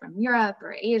far are from Europe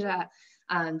or Asia.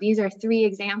 These are 3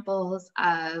 examples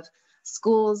of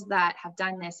schools that have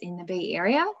done this in the Bay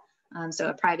Area. So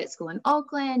a private school in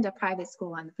Oakland, a private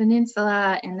school on the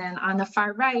peninsula, and then on the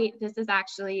far right, this is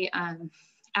actually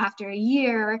after a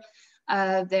year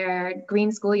of their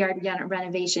green schoolyard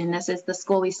renovation. This is the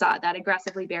school we saw, that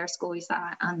aggressively bare school we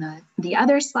saw on the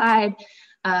other slide,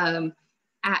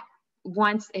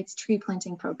 once its tree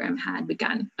planting program had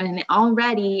begun. And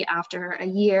already after a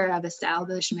year of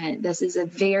establishment, this is a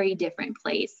very different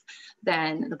place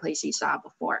than the place you saw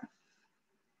before.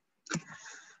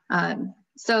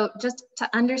 So just to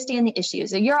understand the issue.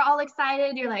 So you're all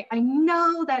excited. You're like, I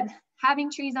know that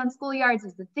having trees on schoolyards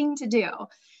is the thing to do.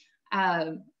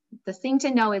 The thing to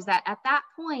know is that at that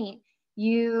point,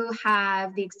 you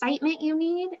have the excitement you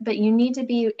need, but you need to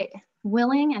be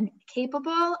willing and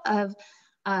capable of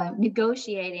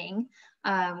negotiating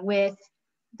with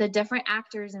the different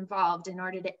actors involved in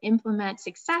order to implement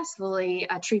successfully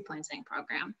a tree planting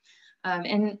program.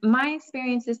 And my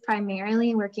experience is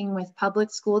primarily working with public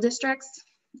school districts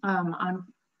on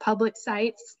public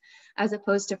sites as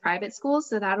opposed to private schools.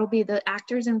 So that'll be the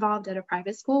actors involved at a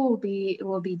private school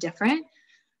will be different.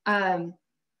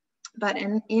 But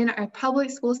in our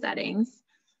public school settings,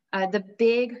 the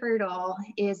big hurdle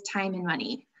is time and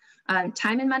money.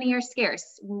 Time and money are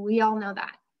scarce. We all know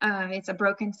that. It's a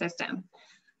broken system.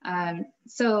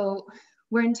 So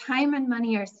when time and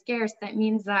money are scarce, that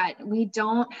means that we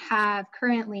don't have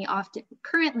currently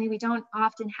we don't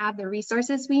often have the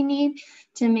resources we need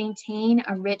to maintain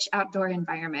a rich outdoor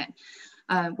environment.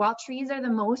 While trees are the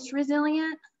most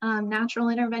resilient natural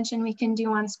intervention we can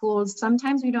do on schools,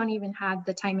 sometimes we don't even have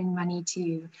the time and money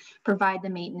to provide the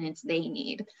maintenance they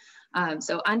need.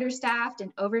 So understaffed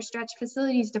and overstretched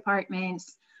facilities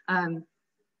departments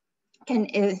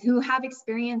who have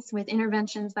experience with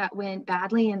interventions that went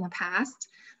badly in the past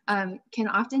can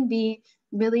often be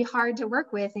really hard to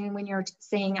work with. And when you're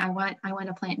saying, I want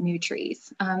to plant new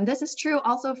trees. This is true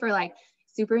also for like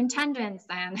superintendents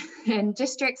and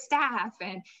district staff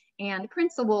and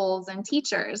principals and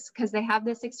teachers, because they have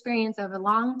this experience of a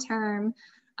long-term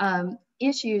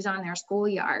issues on their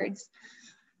schoolyards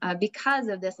because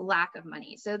of this lack of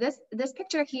money. So this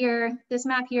picture here, this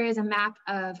map here is a map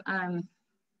of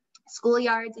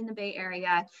schoolyards in the Bay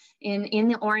Area. In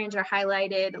the orange are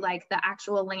highlighted like the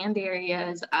actual land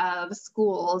areas of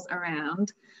schools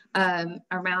around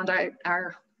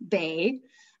our bay.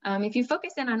 If you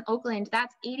focus in on Oakland,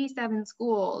 that's 87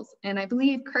 schools. And I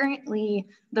believe currently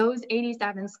those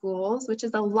 87 schools, which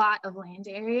is a lot of land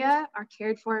area, are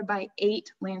cared for by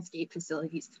 8 landscape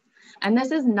facilities. And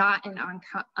this is not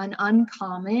an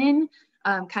uncommon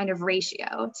kind of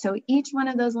ratio. So each one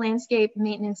of those landscape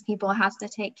maintenance people has to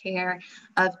take care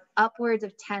of upwards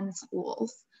of 10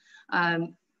 schools.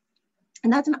 And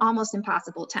that's an almost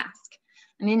impossible task.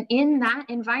 And in that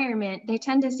environment, they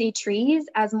tend to see trees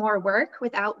as more work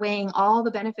without weighing all the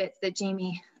benefits that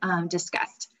Jamie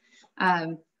discussed.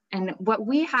 And what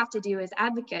we have to do as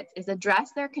advocates is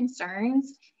address their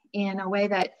concerns in a way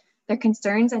that their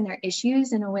concerns and their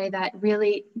issues in a way that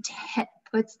really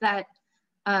puts that,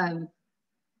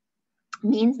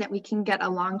 means that we can get a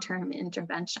long-term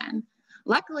intervention.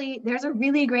 Luckily, there's a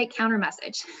really great counter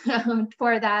message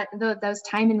for those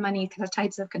time and money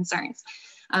types of concerns.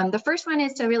 The first one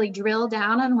is to really drill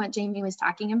down on what Jamie was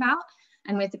talking about,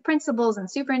 and with the principals and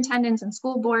superintendents and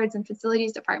school boards and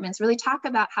facilities departments, really talk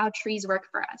about how trees work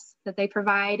for us, that they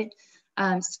provide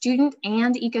student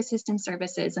and ecosystem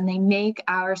services, and they make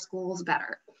our schools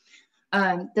better.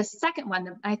 The second one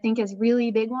that I think is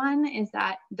really big one is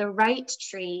that the right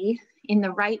tree in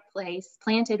the right place,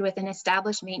 planted with an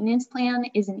established maintenance plan,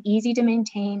 is an easy to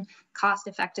maintain,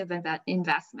 cost-effective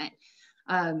investment.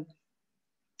 And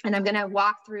I'm going to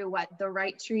walk through what the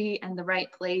right tree and the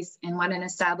right place and what an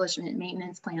establishment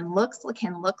maintenance plan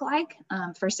can look like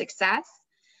for success.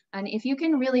 And if you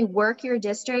can really work your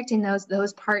district and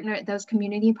those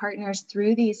community partners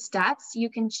through these steps, you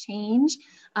can change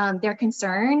their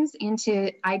concerns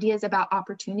into ideas about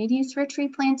opportunities for tree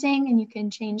planting, and you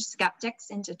can change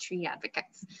skeptics into tree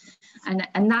advocates.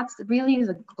 And that's really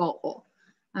the goal.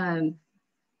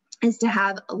 is to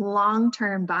have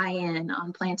long-term buy-in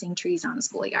on planting trees on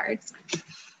schoolyards.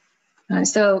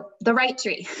 So the right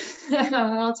tree,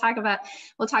 we'll talk about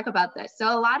this. So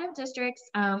a lot of districts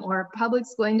or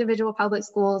individual public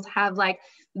schools have like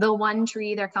the one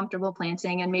tree they're comfortable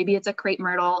planting, and maybe it's a crepe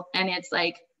myrtle and it's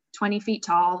like 20 feet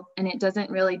tall and it doesn't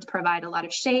really provide a lot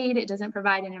of shade. It doesn't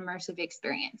provide an immersive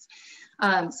experience.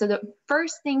 So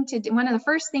one of the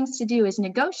first things to do is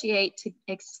negotiate to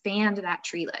expand that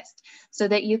tree list so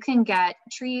that you can get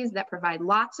trees that provide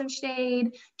lots of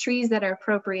shade, trees that are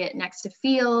appropriate next to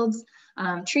fields,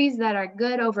 trees that are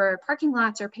good over parking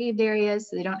lots or paved areas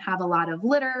so they don't have a lot of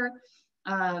litter,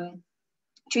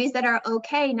 trees that are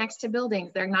okay next to buildings.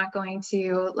 They're not going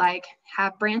to like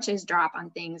have branches drop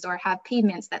on things or have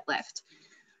pavements that lift.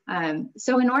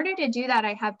 So in order to do that,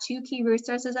 I have two key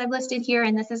resources I've listed here,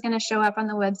 and this is going to show up on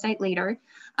the website later.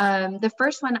 The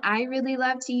first one I really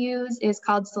love to use is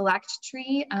called Select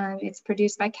Tree. It's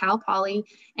produced by Cal Poly,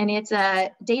 and it's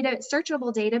a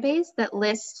searchable database that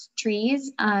lists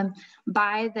trees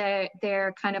by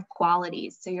their kind of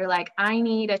qualities. So you're like, I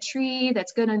need a tree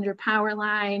that's good under power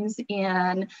lines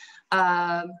in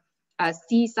a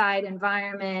seaside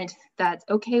environment that's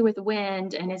okay with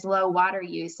wind and is low water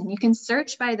use. And you can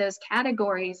search by those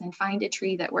categories and find a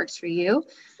tree that works for you.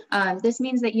 This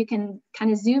means that you can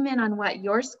kind of zoom in on what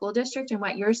your school district and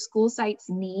what your school sites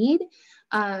need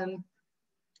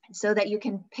so that you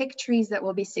can pick trees that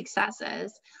will be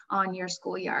successes on your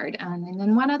schoolyard. And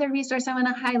then one other resource I want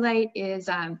to highlight is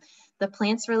the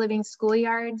Plants for Living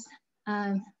Schoolyards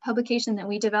publication that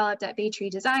we developed at Bay Tree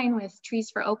Design with Trees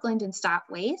for Oakland and Stop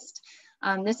Waste.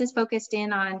 This is focused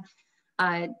in on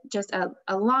just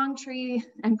a long tree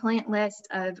and plant list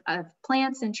of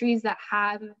plants and trees that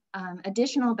have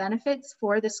additional benefits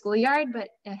for the schoolyard, but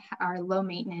are low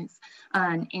maintenance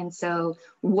and so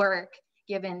work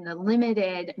given the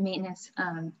limited maintenance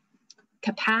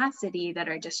capacity that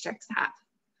our districts have.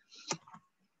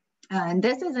 And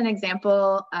this is an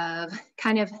example of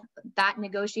kind of that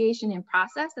negotiation and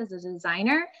process as a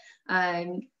designer.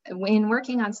 When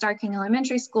working on Star King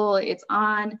Elementary School, it's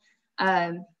on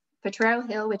Potrero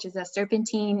Hill, which is it's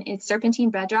serpentine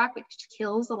bedrock, which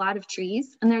kills a lot of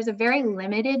trees. And there's a very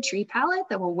limited tree palette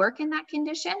that will work in that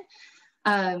condition.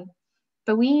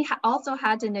 But we also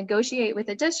had to negotiate with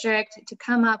the district to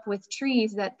come up with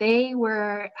trees that they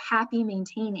were happy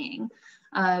maintaining.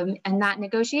 And that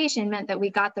negotiation meant that we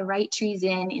got the right trees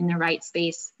in the right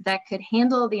space that could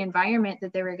handle the environment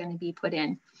that they were going to be put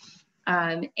in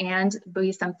and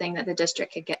be something that the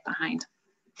district could get behind.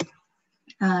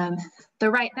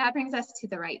 That brings us to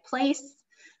the right place.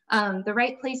 The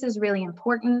right place is really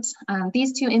important.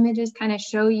 These two images kind of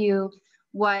show you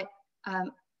what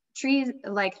trees,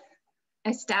 like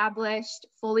established,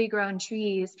 fully grown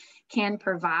trees, can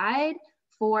provide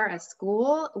for a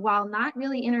school while not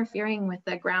really interfering with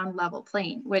the ground level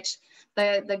plane, which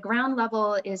the ground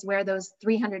level is where those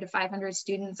 300 to 500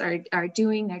 students are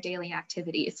doing their daily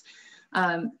activities.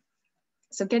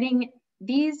 So getting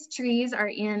these trees are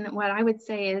in what I would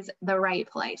say is the right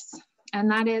place. And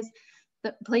that is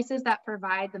the places that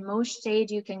provide the most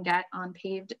shade you can get on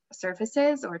paved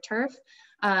surfaces or turf,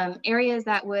 areas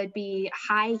that would be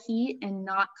high heat and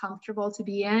not comfortable to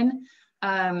be in,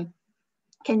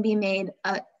 can be made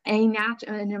an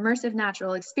immersive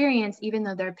natural experience, even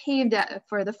though they're paved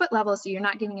for the foot level, so you're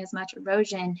not getting as much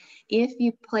erosion if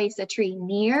you place a tree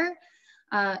near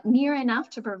enough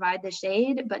to provide the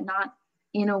shade, but not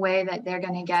in a way that they're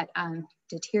going to get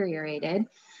deteriorated.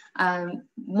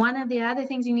 One of the other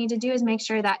things you need to do is make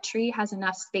sure that tree has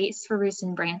enough space for roots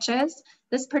and branches.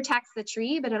 This protects the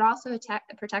tree, but it also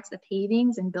protects the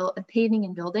paving and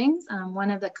buildings. One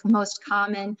of the most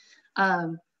common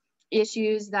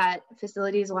issues that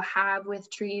facilities will have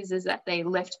with trees is that they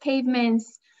lift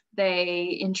pavements,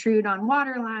 they intrude on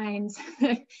water lines,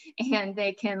 and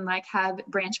they can like have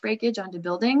branch breakage onto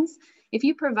buildings. If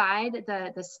you provide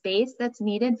the space that's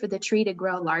needed for the tree to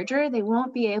grow larger, they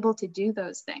won't be able to do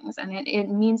those things. And it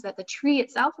means that the tree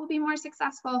itself will be more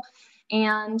successful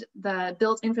and the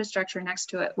built infrastructure next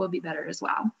to it will be better as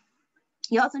well.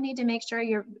 You also need to make sure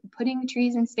you're putting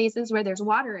trees in spaces where there's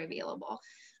water available.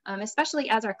 Especially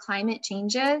as our climate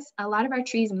changes, a lot of our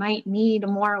trees might need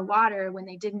more water when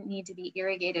they didn't need to be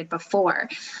irrigated before.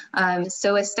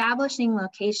 So establishing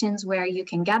locations where you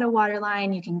can get a water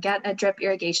line, you can get a drip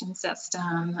irrigation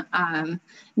system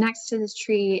next to this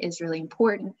tree is really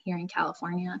important here in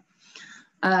California.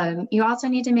 You also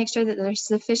need to make sure that there's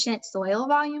sufficient soil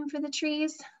volume for the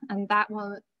trees, and that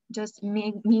will just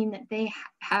mean that they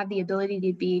have the ability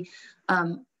to be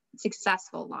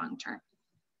successful long-term.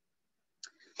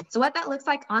 So what that looks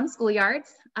like on schoolyards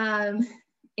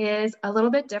is a little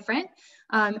bit different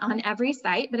on every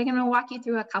site, but I'm going to walk you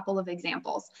through a couple of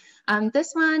examples.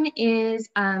 This one is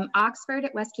Oxford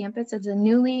at West Campus. It's a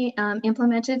newly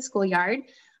implemented schoolyard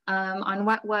on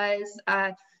what was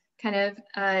kind of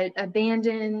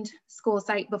abandoned school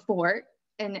site before.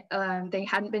 And they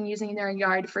hadn't been using their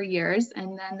yard for years.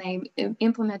 And then they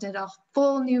implemented a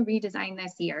full new redesign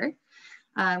this year.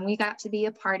 We got to be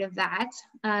a part of that.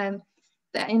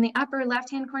 In the upper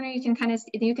left-hand corner,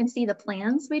 you can see the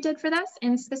plans we did for this.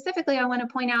 And specifically, I want to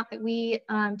point out that we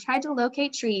tried to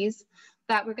locate trees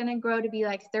that were going to grow to be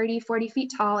like 30, 40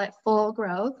 feet tall at full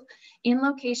growth in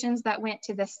locations that went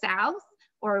to the south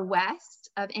or west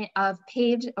of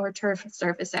paved or turf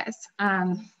surfaces.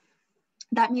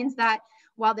 That means that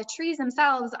while the trees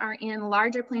themselves are in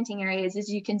larger planting areas, as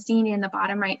you can see in the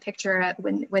bottom right picture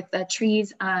with the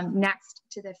trees next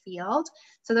to the field.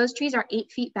 So those trees are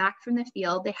 8 feet back from the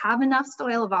field. They have enough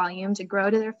soil volume to grow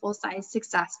to their full size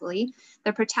successfully.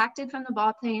 They're protected from the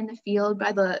ball play in the field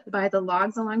by the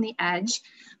logs along the edge,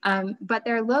 but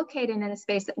they're located in a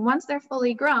space that once they're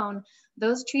fully grown,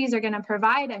 those trees are going to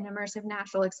provide an immersive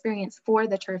natural experience for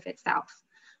the turf itself.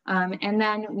 And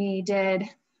then we did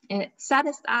set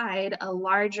aside a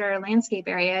larger landscape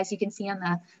area, as you can see on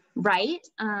the right,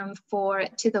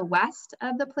 to the west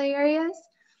of the play areas,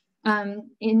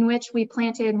 in which we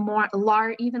planted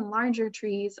even larger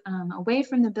trees away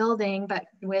from the building, but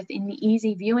within the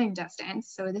easy viewing distance.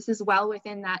 So this is well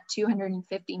within that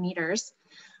 250 meters,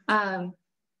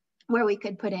 where we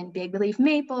could put in big leaf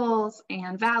maples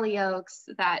and valley oaks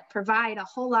that provide a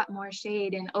whole lot more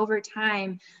shade, and over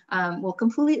time will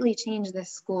completely change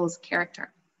this school's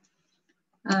character.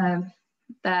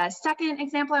 The second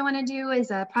example I want to do is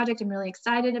a project I'm really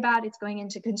excited about. It's going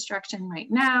into construction right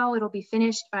now. It'll be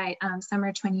finished by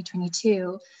summer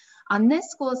 2022. On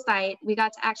this school site, we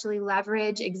got to actually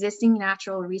leverage existing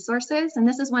natural resources. And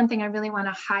this is one thing I really want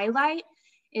to highlight,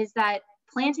 is that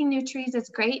planting new trees is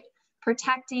great.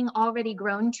 Protecting already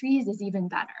grown trees is even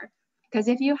better. Because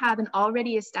if you have an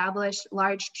already established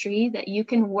large tree that you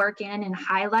can work in and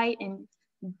highlight and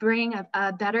bring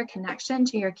a better connection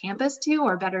to your campus to,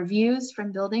 or better views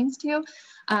from buildings to,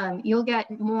 you'll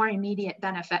get more immediate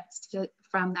benefits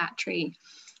from that tree.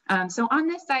 So on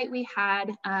this site we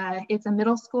had, it's a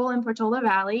middle school in Portola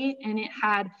Valley, and it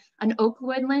had an oak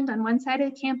woodland on one side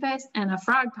of the campus and a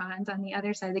frog pond on the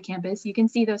other side of the campus. You can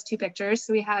see those two pictures.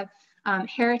 So we have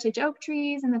heritage oak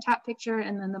trees in the top picture,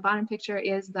 and then the bottom picture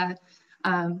is the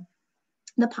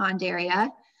pond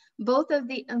area. Both of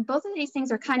these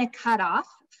things are kind of cut off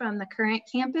from the current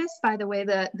campus by the way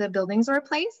the buildings were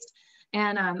placed.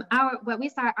 And what we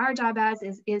saw our job as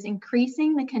is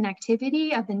increasing the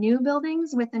connectivity of the new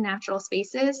buildings with the natural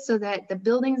spaces, so that the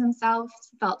buildings themselves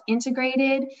felt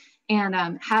integrated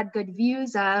and had good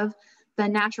views of the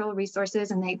natural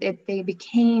resources, and they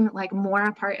became like more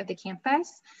a part of the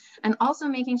campus. And also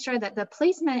making sure that the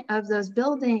placement of those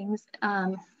buildings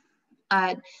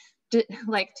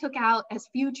took out as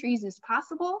few trees as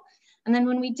possible. And then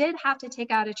when we did have to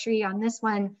take out a tree on this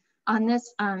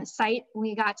site,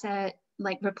 we got to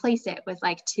replace it with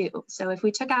 2. So if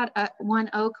we took out one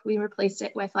oak, we replaced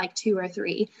it with 2 or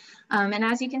 3. And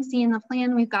as you can see in the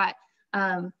plan, we've got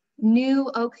new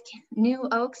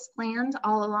oaks planned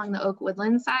all along the oak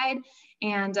woodland side,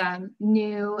 and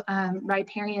new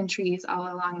riparian trees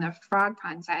all along the frog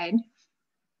pond side.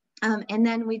 And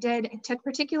then we took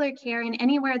particular care in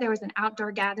anywhere there was an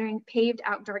paved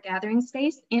outdoor gathering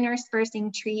space,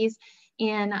 interspersing trees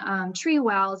in tree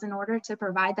wells in order to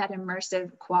provide that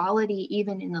immersive quality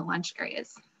even in the lunch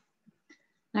areas.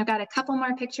 And I've got a couple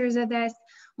more pictures of this.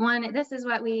 This is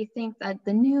what we think that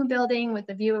the new building with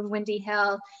the view of Windy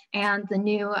Hill and the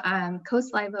new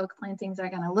Coast Live Oak plantings are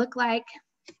going to look like.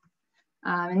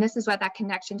 And this is what that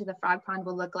connection to the frog pond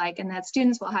will look like, and that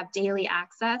students will have daily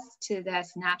access to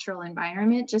this natural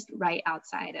environment just right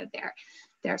outside of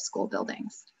their school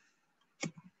buildings.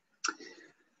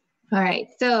 All right,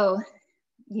 so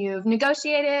you've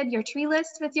negotiated your tree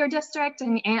list with your district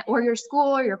or your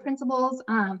school or your principals,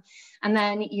 and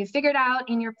then you figured out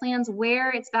in your plans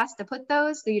where it's best to put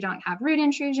those so you don't have root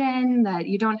intrusion, that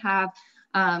you don't have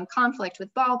conflict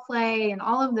with ball play and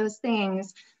all of those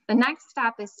things. The next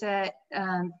step is to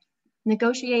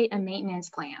negotiate a maintenance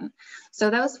plan. So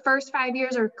those first 5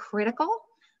 years are critical,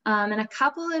 and a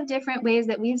couple of different ways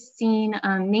that we've seen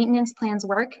maintenance plans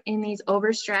work in these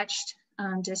overstretched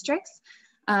districts.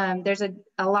 There's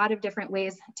a lot of different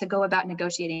ways to go about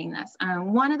negotiating this.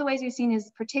 One of the ways we've seen is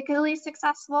particularly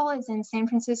successful is in San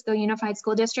Francisco Unified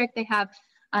School District. They have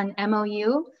an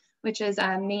MOU, which is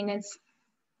a maintenance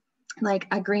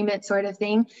agreement sort of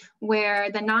thing,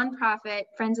 where the nonprofit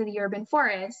Friends of the Urban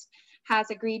Forest has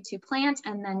agreed to plant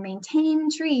and then maintain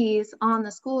trees on the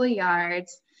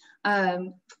schoolyards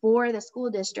for the school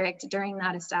district during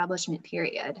that establishment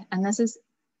period. And this is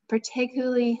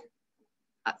particularly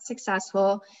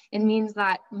successful. It means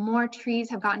that more trees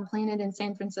have gotten planted in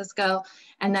San Francisco,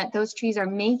 and that those trees are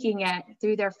making it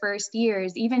through their first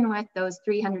years, even with those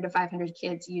 300 to 500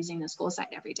 kids using the school site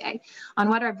every day on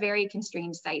what are very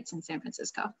constrained sites in San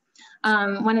Francisco.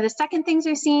 One of the second things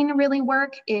we've seen really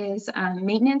work is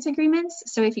maintenance agreements.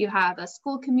 So if you have a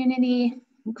school community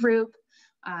group,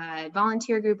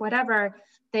 volunteer group, whatever,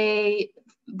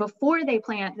 before they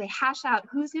plant, they hash out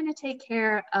who's going to take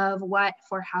care of what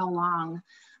for how long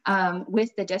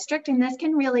with the district. And this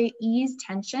can really ease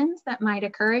tensions that might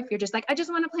occur if you're just like, I just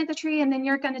want to plant the tree and then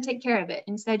you're going to take care of it.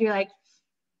 Instead, you're like,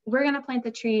 we're going to plant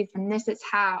the trees and this is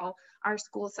how our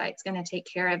school site's going to take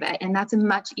care of it. And that's a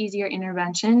much easier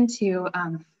intervention to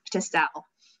sell.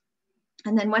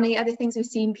 And then one of the other things we've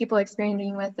seen people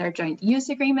experimenting with are joint use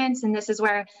agreements. And this is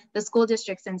where the school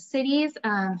districts and cities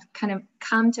kind of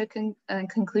come to a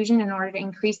conclusion in order to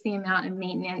increase the amount of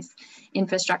maintenance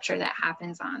infrastructure that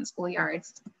happens on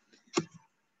schoolyards.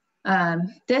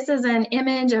 This is an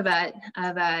image of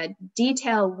a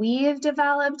detail we've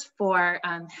developed for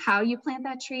how you plant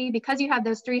that tree. Because you have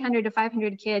those 300 to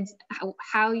 500 kids,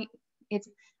 it's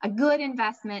a good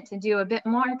investment to do a bit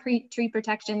more tree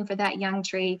protection for that young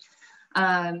tree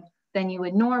than you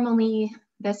would normally.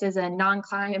 This is a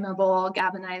non-climbable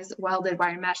galvanized welded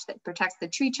wire mesh that protects the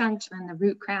tree trunk and the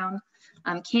root crown.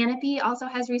 Canopy also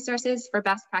has resources for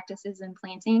best practices in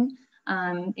planting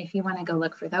if you want to go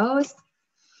look for those.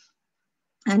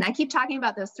 And I keep talking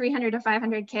about those 300 to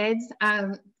 500 kids.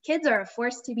 Kids are a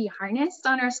force to be harnessed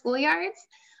on our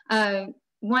schoolyards.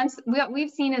 What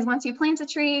we've seen is once you plant a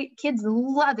tree, kids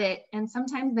love it, and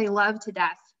sometimes they love to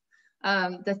death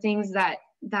the things that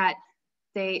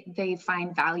they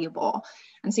find valuable.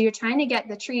 And so you're trying to get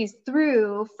the trees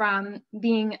through from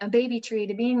being a baby tree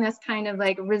to being this kind of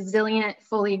like resilient,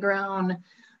 fully grown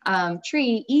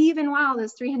tree, even while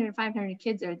those 300, 500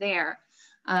 kids are there.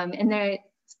 And the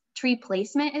tree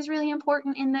placement is really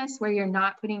important in this, where you're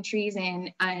not putting trees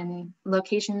in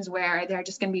locations where they're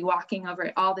just going to be walking over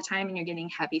it all the time and you're getting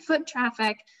heavy foot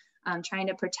traffic, trying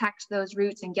to protect those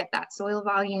roots and get that soil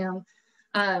volume.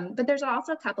 But there's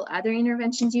also a couple other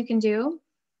interventions you can do,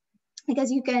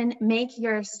 because you can make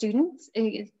your students,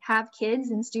 have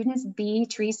kids and students be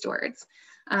tree stewards.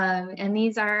 And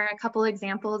these are a couple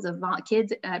examples of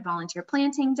kids at volunteer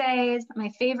planting days. My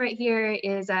favorite here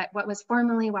is at what was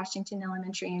formerly Washington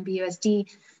Elementary and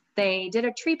BUSD. They did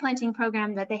a tree planting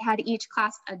program that they had each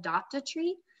class adopt a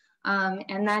tree.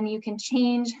 And then you can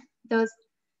change those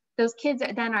kids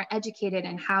then are educated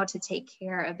in how to take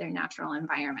care of their natural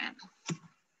environment.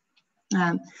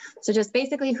 So just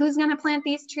basically, who's going to plant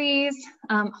these trees?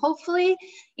 Hopefully,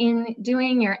 in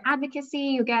doing your advocacy,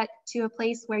 you get to a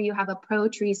place where you have a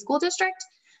pro-tree school district.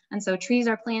 And so trees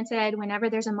are planted whenever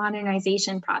there's a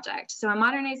modernization project. So a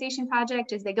modernization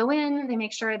project is they go in, they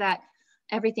make sure that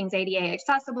everything's ADA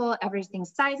accessible,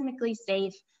 everything's seismically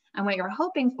safe. And what you're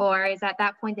hoping for is at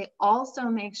that point, they also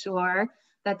make sure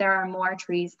that there are more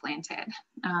trees planted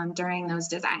during those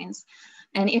designs.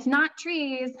 And if not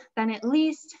trees, then at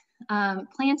least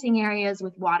planting areas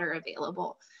with water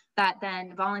available that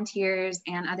then volunteers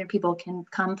and other people can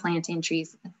come plant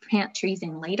trees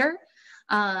in later,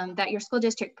 that your school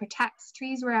district protects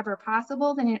trees wherever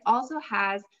possible. Then it also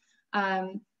has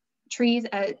trees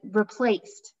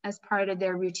replaced as part of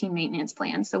their routine maintenance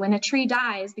plan. So when a tree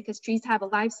dies, because trees have a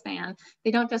lifespan, they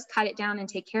don't just cut it down and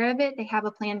take care of it. They have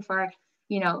a plan for,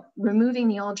 removing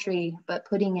the old tree, but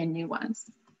putting in new ones.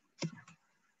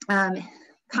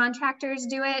 Contractors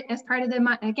do it as part of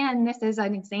the, again, this is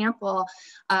an example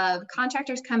of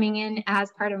contractors coming in as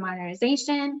part of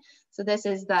modernization. So this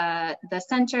is the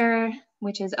center,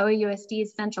 which is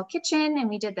OUSD's central kitchen, and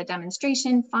we did the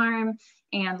demonstration farm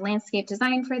and landscape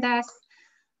design for this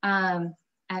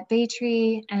at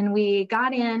Baytree. And we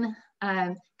got in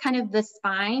kind of the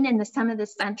spine and some of the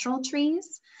central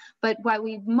trees. But what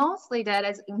we mostly did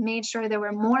is made sure there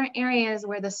were more areas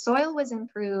where the soil was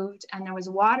improved and there was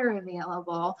water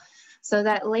available, so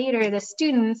that later the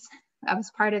students,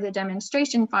 as part of the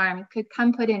demonstration farm, could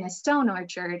come put in a stone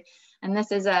orchard. And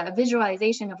this is a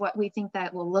visualization of what we think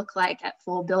that will look like at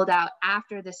full build out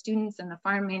after the students and the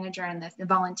farm manager and the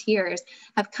volunteers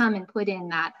have come and put in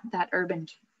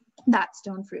that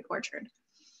stone fruit orchard.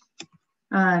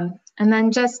 And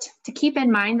then just to keep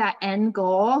in mind that end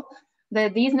goal,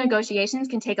 these negotiations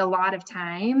can take a lot of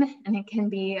time, and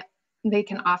they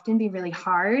can often be really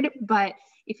hard. But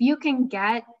if you can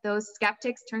get those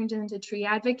skeptics turned into tree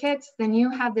advocates, then you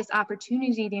have this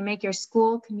opportunity to make your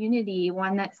school community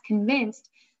one that's convinced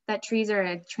that trees are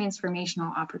a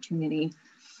transformational opportunity.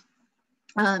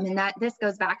 And that this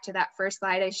goes back to that first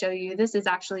slide I showed you. This is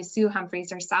actually Sue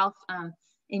Humphreys herself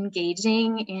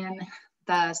engaging in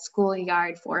the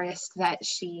schoolyard forest that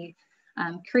she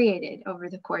created over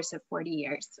the course of 40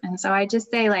 years. And so I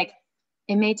just say, like,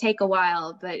 it may take a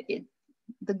while, but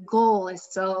the goal is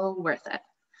so worth it.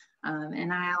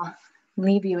 And I'll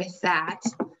leave you with that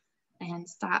and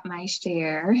stop my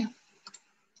share.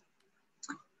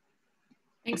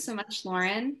 Thanks so much,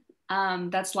 Lauren.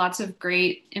 That's lots of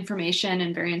great information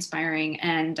and very inspiring.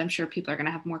 And I'm sure people are going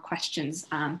to have more questions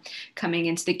coming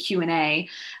into the Q&A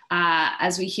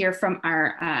as we hear from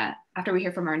our, after we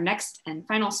hear from our next and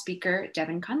final speaker,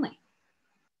 Devin Conley.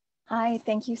 Hi,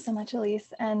 thank you so much,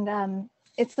 Elise. And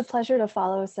it's a pleasure to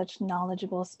follow such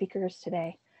knowledgeable speakers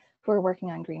today who are working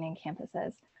on greening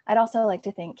campuses. I'd also like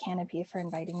to thank Canopy for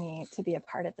inviting me to be a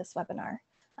part of this webinar.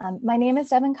 My name is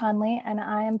Devin Conley, and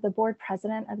I am the board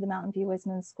president of the Mountain View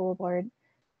Wisman School Board.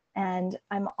 And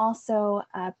I'm also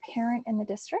a parent in the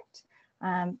district.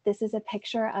 This is a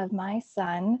picture of my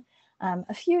son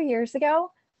a few years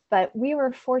ago, but we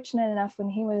were fortunate enough when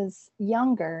he was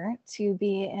younger to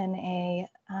be in a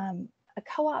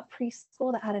co-op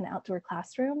preschool that had an outdoor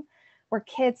classroom where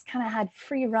kids kind of had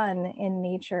free run in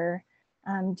nature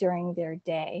during their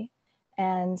day.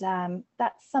 And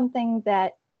that's something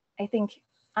that I think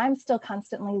I'm still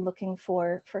constantly looking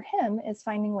for him, is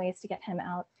finding ways to get him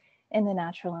out in the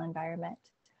natural environment.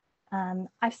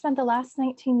 I've spent the last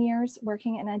 19 years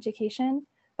working in education,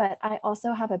 but I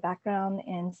also have a background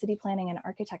in city planning and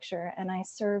architecture, and I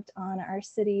served on our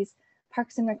city's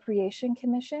Parks and Recreation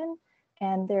Commission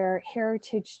and their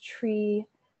heritage tree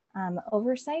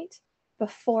oversight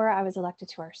before I was elected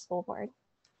to our school board.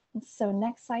 So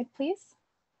next slide, please.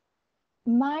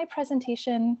 My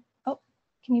presentation, oh,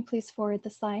 can you please forward the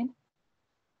slide?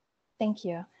 Thank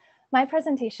you. My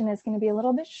presentation is going to be a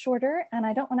little bit shorter, and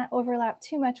I don't want to overlap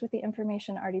too much with the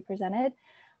information already presented.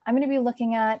 I'm going to be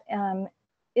looking at,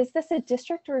 is this a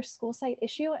district or a school site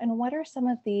issue, and what are some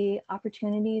of the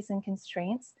opportunities and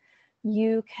constraints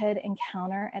you could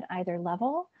encounter at either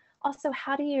level? Also,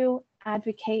 how do you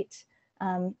advocate?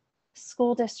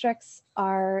 School districts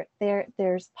are there,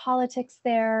 there's politics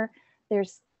there,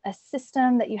 there's a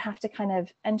system that you have to kind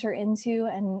of enter into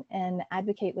and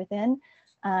advocate within.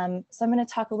 So I'm going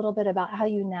to talk a little bit about how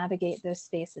you navigate those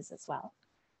spaces as well.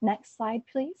 Next slide,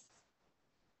 please.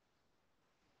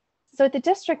 So at the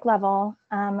district level,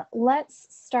 let's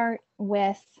start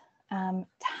with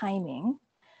timing.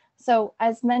 So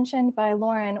as mentioned by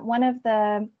Lauren, one of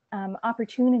the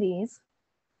opportunities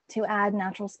to add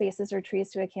natural spaces or trees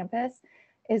to a campus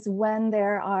is when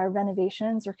there are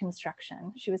renovations or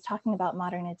construction. She was talking about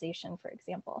modernization, for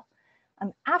example.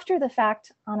 After the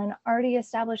fact, on an already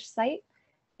established site,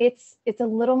 it's a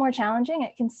little more challenging.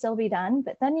 It can still be done,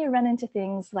 but then you run into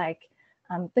things like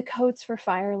the codes for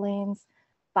fire lanes,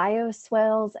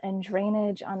 bioswales and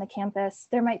drainage on the campus.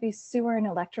 There might be sewer and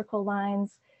electrical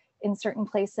lines in certain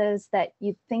places that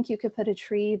you'd think you could put a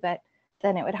tree, but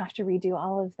then it would have to redo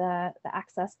all of the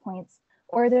access points,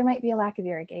 or there might be a lack of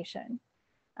irrigation.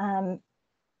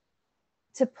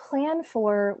 To plan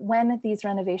for when these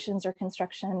renovations or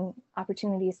construction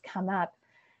opportunities come up,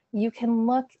 you can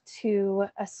look to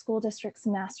a school district's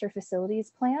master facilities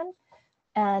plan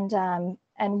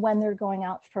and when they're going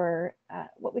out for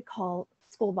what we call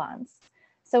school bonds.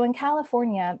 So in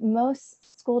California,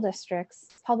 most school districts,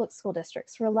 public school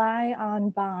districts, rely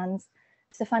on bonds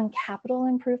to fund capital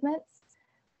improvements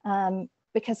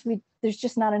because there's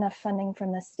just not enough funding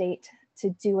from the state to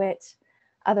do it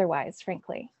otherwise,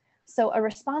 frankly. So a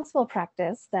responsible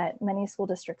practice that many school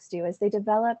districts do is they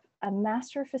develop a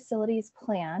master facilities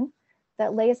plan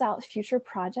that lays out future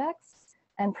projects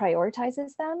and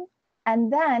prioritizes them.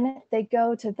 And then they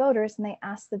go to voters and they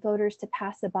ask the voters to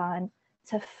pass a bond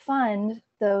to fund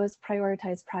those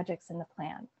prioritized projects in the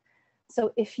plan.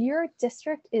 So if your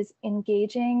district is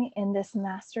engaging in this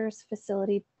master's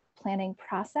facility planning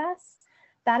process,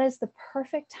 that is the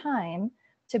perfect time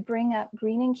to bring up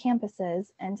greening campuses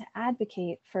and to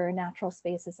advocate for natural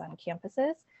spaces on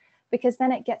campuses, because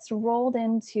then it gets rolled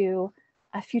into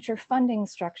a future funding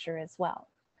structure as well.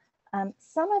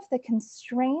 Some of the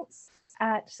constraints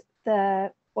at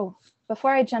the, well,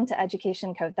 before I jump to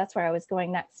education code, that's where I was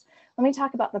going next. Let me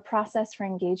talk about the process for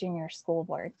engaging your school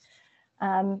board.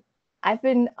 I've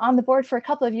been on the board for a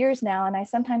couple of years now, and I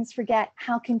sometimes forget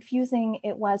how confusing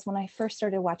it was when I first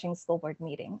started watching school board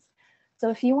meetings. So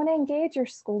if you want to engage your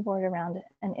school board around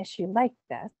an issue like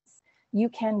this, you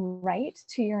can write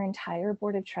to your entire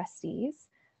board of trustees.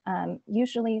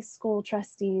 Usually school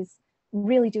trustees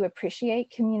really do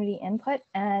appreciate community input,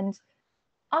 and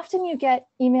often you get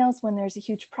emails when there's a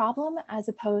huge problem as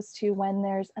opposed to when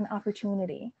there's an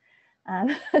opportunity.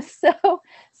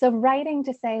 So writing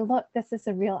to say, look, this is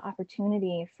a real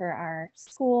opportunity for our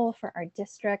school, for our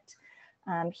district.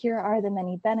 Here are the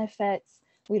many benefits.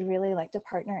 We'd really like to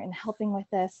partner in helping with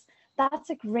this. That's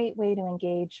a great way to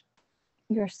engage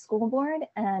your school board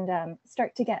and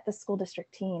start to get the school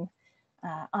district team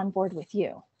on board with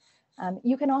you.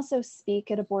 You can also speak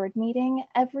at a board meeting.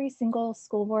 Every single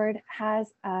school board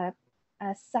has a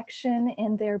section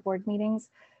in their board meetings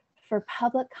for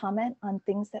public comment on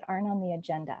things that aren't on the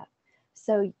agenda.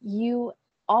 So you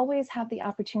always have the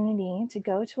opportunity to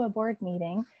go to a board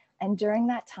meeting, and during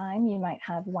that time, you might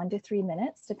have 1 to 3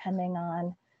 minutes, depending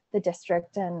on the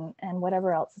district and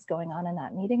whatever else is going on in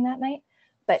that meeting that night.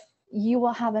 But you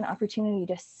will have an opportunity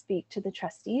to speak to the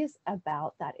trustees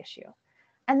about that issue.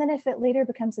 And then if it later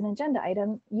becomes an agenda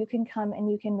item, you can come and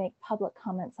you can make public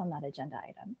comments on that agenda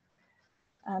item.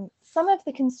 Some of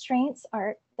the constraints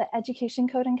are the education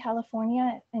code in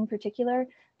California in particular.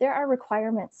 There are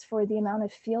requirements for the amount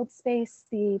of field space,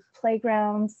 the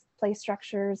playgrounds, play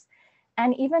structures,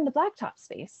 and even the blacktop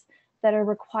space that are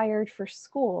required for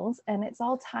schools, and it's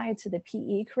all tied to the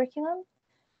PE curriculum.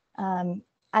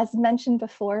 As mentioned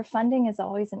before, funding is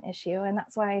always an issue, and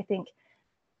that's why I think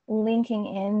linking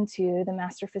into the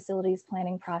master facilities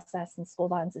planning process and school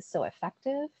bonds is so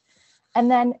effective. And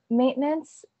then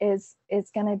maintenance is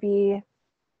going to be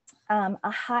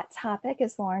a hot topic,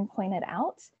 as Lauren pointed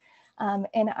out.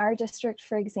 In our district,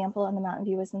 for example, in the Mountain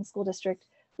View Wisdom School District,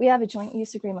 we have a joint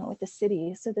use agreement with the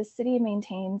city. So the city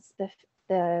maintains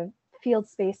the field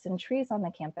space and trees on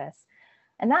the campus.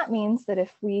 And that means that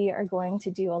if we are going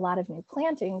to do a lot of new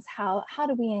plantings, how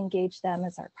do we engage them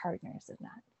as our partners in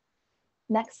that?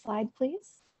 Next slide,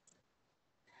 please.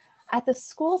 At the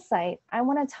school site, I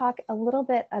want to talk a little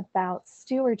bit about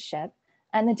stewardship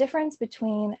and the difference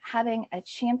between having a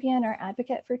champion or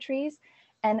advocate for trees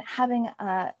and having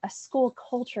a school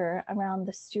culture around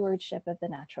the stewardship of the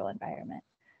natural environment.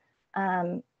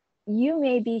 You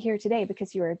may be here today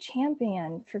because you're a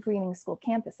champion for greening school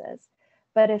campuses,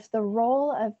 but if the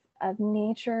role of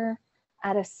nature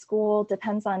at a school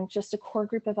depends on just a core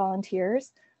group of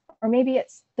volunteers, or maybe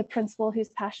it's the principal who's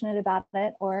passionate about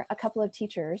it, or a couple of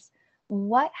teachers,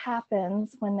 what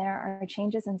happens when there are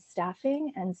changes in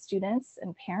staffing and students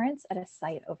and parents at a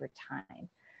site over time?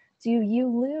 Do you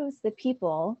lose the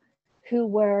people who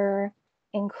were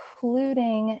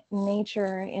including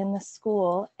nature in the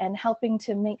school and helping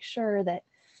to make sure that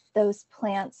those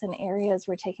plants and areas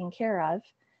were taken care of?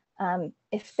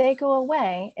 If they go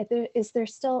away, is there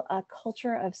still a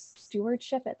culture of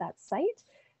stewardship at that site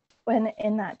when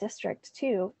in that district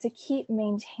too, to keep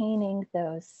maintaining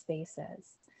those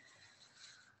spaces?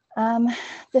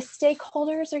 The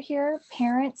stakeholders are here: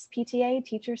 parents, PTA,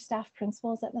 teachers, staff,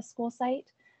 principals at the school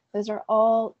site. Those are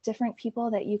all different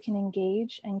people that you can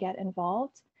engage and get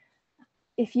involved.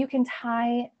 If you can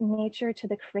tie nature to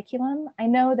the curriculum, I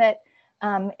know that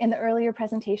in the earlier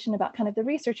presentation about kind of the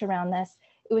research around this,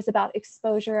 it was about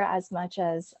exposure as much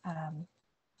as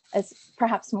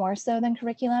perhaps more so than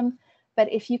curriculum.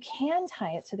 But if you can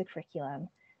tie it to the curriculum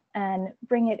and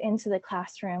bring it into the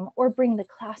classroom, or bring the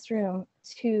classroom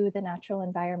to the natural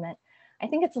environment, I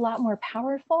think it's a lot more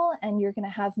powerful, and you're going to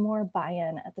have more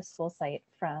buy-in at the school site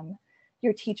from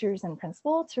your teachers and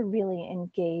principal to really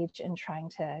engage in trying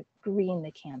to green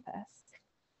the campus.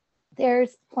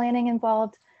 There's planning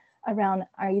involved around,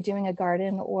 are you doing a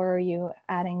garden or are you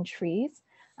adding trees?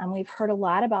 We've heard a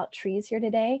lot about trees here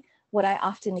today. What I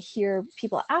often hear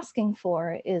people asking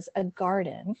for is a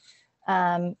garden.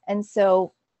 And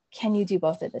so can you do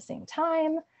both at the same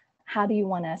time? How do you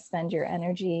want to spend your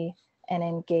energy and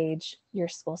engage your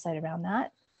school site around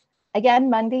that? Again,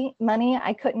 money,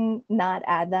 I couldn't not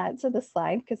add that to the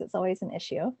slide because it's always an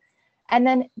issue. And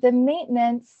then the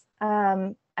maintenance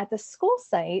at the school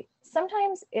site,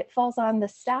 sometimes it falls on the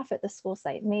staff at the school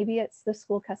site. Maybe it's the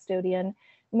school custodian,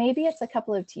 maybe it's a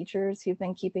couple of teachers who've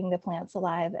been keeping the plants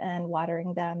alive and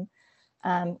watering them.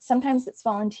 Sometimes it's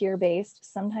volunteer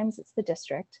based, sometimes it's the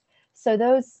district. So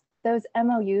those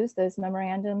MOUs, those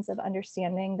memorandums of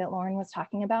understanding that Lauren was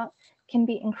talking about, can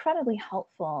be incredibly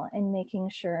helpful in making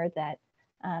sure that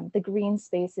the green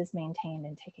space is maintained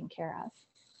and taken care of.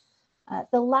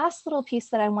 The last little piece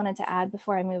that I wanted to add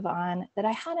before I move on that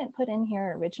I hadn't put in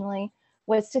here originally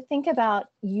was to think about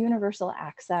universal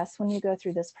access when you go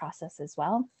through this process as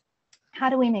well. How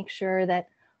do we make sure that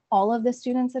all of the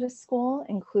students at a school,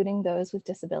 including those with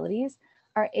disabilities,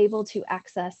 are able to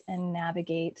access and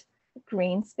navigate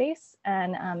green space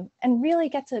and really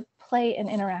get to play and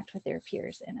interact with their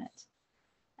peers in it.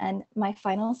 And my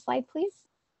final slide, please.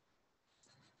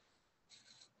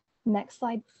 Next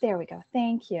slide. There we go.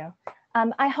 Thank you.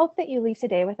 I hope that you leave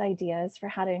today with ideas for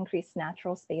how to increase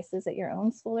natural spaces at your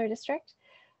own school or district.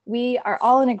 We are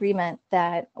all in agreement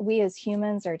that we as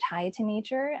humans are tied to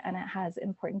nature and it has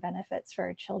important benefits for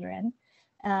our children.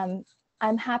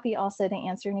 I'm happy also to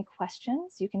answer any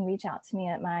questions. You can reach out to me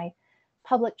at my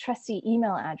public trustee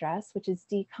email address, which is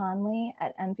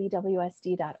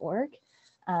dconley@nbwsd.org.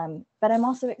 But I'm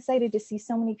also excited to see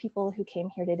so many people who came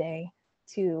here today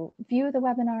to view the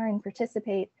webinar and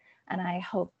participate. And I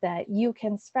hope that you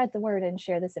can spread the word and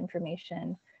share this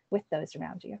information with those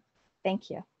around you.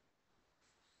 Thank you.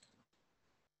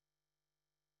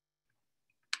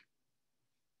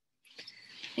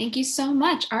 Thank you so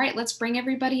much. All right, let's bring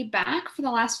everybody back for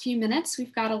the last few minutes.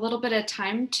 We've got a little bit of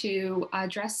time to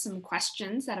address some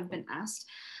questions that have been asked.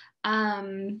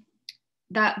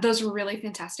 Those were really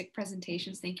fantastic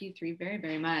presentations. Thank you three very,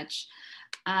 very much.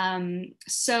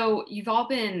 So you've all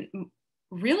been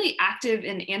really active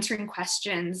in answering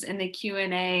questions in the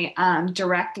Q&A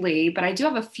directly, but I do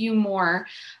have a few more.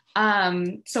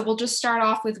 So we'll just start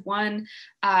off with one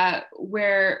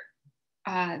where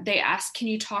they asked, can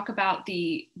you talk about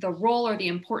the role or the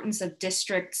importance of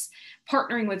districts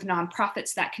partnering with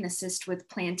nonprofits that can assist with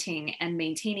planting and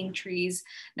maintaining trees,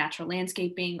 natural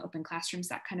landscaping, open classrooms,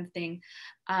 that kind of thing,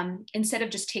 instead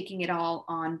of just taking it all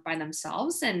on by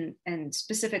themselves. And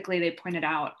specifically, they pointed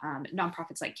out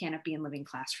nonprofits like Canopy and Living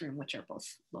Classroom, which are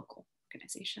both local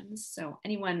organizations. So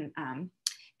anyone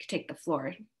could take the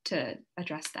floor to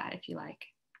address that if you like.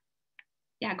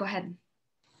 Yeah, go ahead.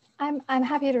 I'm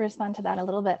happy to respond to that a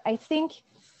little bit. I think,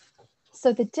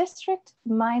 so the district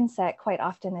mindset quite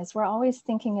often is we're always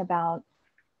thinking about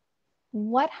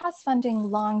what has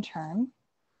funding long-term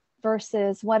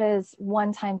versus what is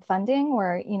one-time funding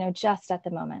or, just at the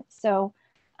moment. So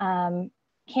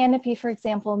Canopy, for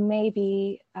example, may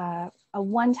be a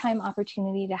one-time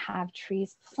opportunity to have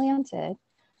trees planted,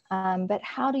 but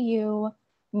how do you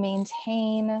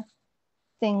maintain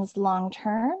things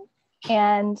long-term?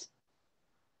 And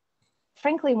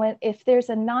frankly, if there's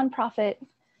a nonprofit,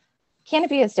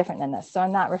 Canopy is different than this, so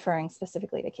I'm not referring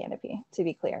specifically to Canopy, to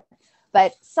be clear.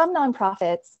 But some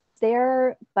nonprofits,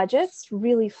 their budgets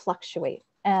really fluctuate,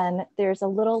 and there's a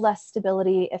little less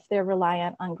stability if they're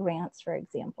reliant on grants, for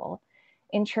example,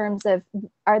 in terms of,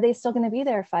 are they still going to be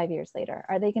there 5 years later?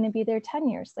 Are they going to be there 10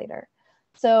 years later?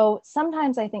 So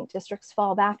sometimes I think districts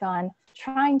fall back on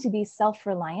trying to be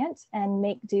self-reliant and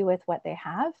make do with what they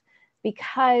have,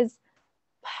 because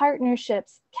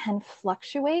partnerships can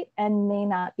fluctuate and may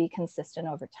not be consistent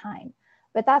over time.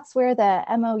 But that's where the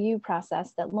MOU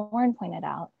process that Lauren pointed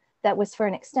out, that was for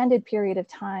an extended period of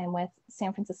time with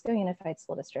San Francisco Unified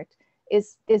School District,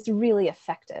 is really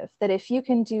effective. That if you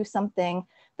can do something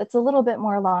that's a little bit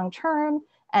more long-term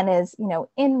and is,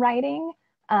 in writing,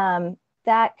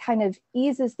 that kind of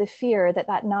eases the fear that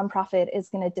that nonprofit is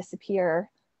going to disappear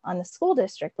on the school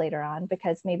district later on,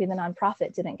 because maybe the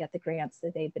nonprofit didn't get the grants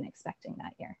that they'd been expecting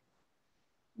that year.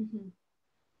 Mm-hmm.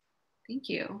 Thank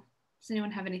you. Does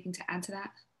anyone have anything to add to that?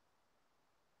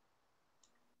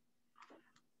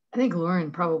 I think Lauren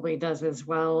probably does as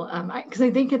well, because I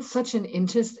think it's such an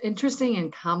interesting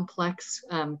and complex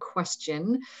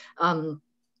question. And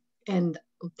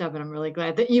Devin, I'm really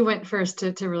glad that you went first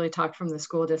to really talk from the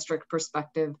school district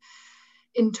perspective.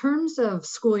 In terms of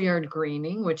schoolyard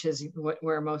greening, which is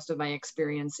where most of my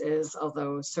experience is,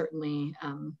 although certainly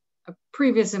a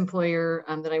previous employer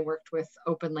that I worked with,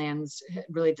 Open Lands,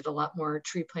 really did a lot more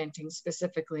tree planting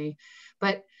specifically.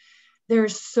 But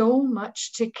there's so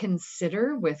much to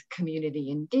consider with community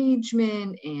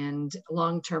engagement and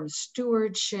long-term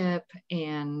stewardship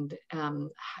and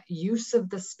use of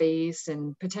the space,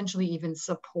 and potentially even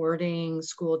supporting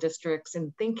school districts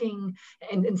and thinking,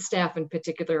 and staff in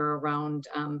particular, around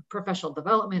professional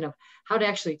development of how to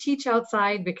actually teach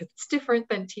outside, because it's different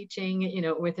than teaching,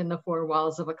 within the four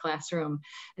walls of a classroom.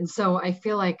 And so I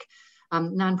feel like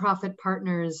nonprofit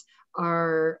partners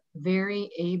are very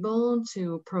able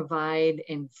to provide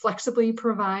and flexibly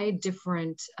provide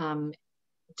different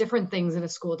things that a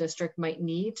school district might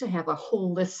need to have a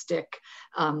holistic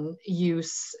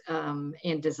use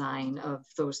and design of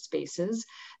those spaces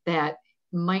that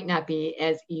might not be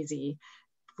as easy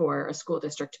for a school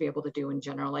district to be able to do in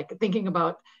general. Like thinking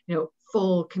about,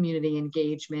 full community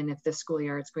engagement, if the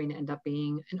schoolyard is going to end up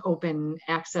being an open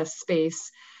access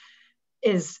space,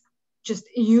 is just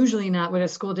usually not what a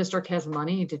school district has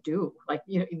money to do. Like,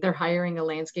 you know, they're hiring a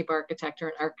landscape architect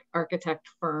or an architect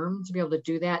firm to be able to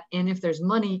do that. And if there's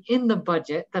money in the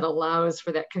budget that allows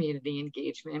for that community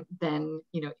engagement, then,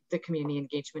 you know, the community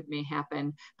engagement may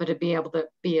happen. But to be able to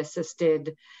be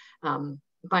assisted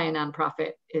by a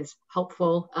nonprofit is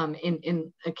helpful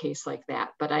in a case like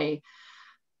that. But I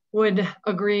would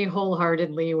agree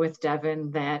wholeheartedly with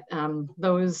Devin that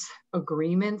those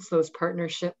agreements, those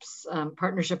partnerships,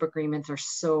 partnership agreements are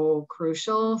so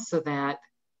crucial, so that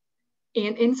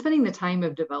in spending the time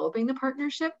of developing the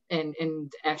partnership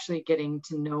and actually getting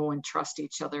to know and trust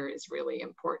each other is really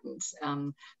important,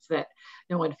 so that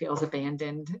no one feels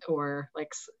abandoned or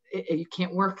like you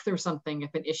can't work through something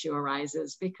if an issue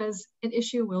arises, because an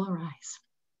issue will arise.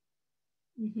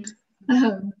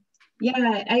 Mm-hmm.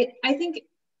 Yeah, I think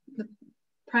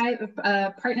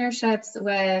partnerships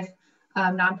with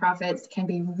nonprofits can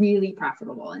be really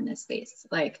profitable in this space.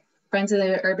 Like Friends of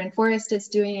the Urban Forest is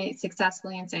doing it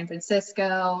successfully in San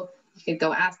Francisco. You could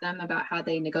go ask them about how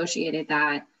they negotiated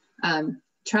that. The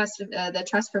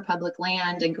Trust for Public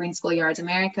Land and Green Schoolyards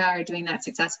America are doing that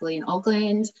successfully in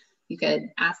Oakland. You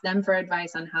could ask them for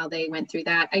advice on how they went through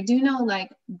that. I do know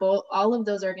like all of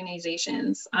those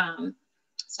organizations,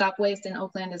 Stop Waste in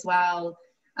Oakland as well,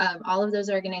 all of those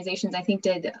organizations, I think,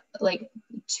 did like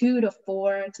 2 to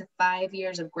 4 to 5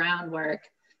 years of groundwork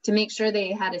to make sure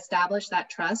they had established that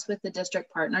trust with the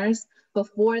district partners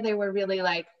before they were really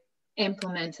like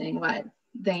implementing what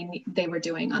they were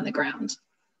doing on the ground.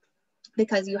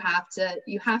 Because you have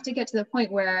to get to the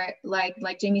point where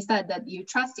like Jamie said, that you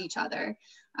trust each other,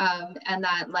 and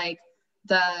that like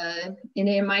and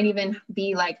it might even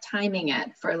be like timing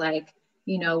it for like,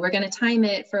 you know, we're going to time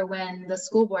it for when the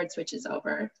school board switches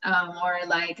over, or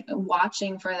like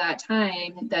watching for that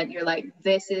time that you're like,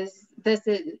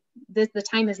 the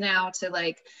time is now to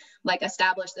like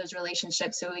establish those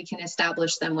relationships so we can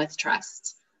establish them with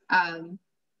trust.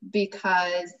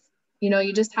 Because, you know,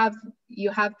 you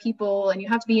have people, and you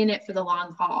have to be in it for the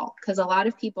long haul, because a lot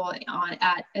of people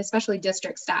at especially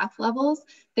district staff levels,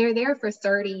 they're there for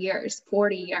 30 years,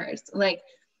 40 years, like,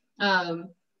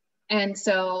 and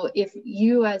so if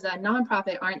you as a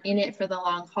nonprofit aren't in it for the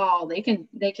long haul, they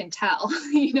can tell,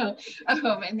 you know,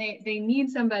 and they need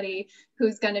somebody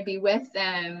who's going to be with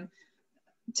them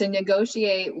to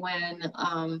negotiate when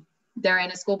they're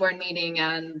in a school board meeting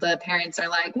and the parents are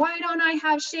like, why don't I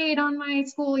have shade on my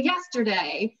school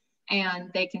yesterday? And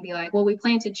they can be like, well, we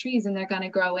planted trees and they're going to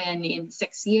grow in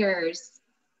 6 years.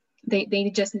 They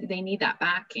need that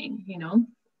backing, you know,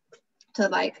 to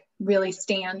like really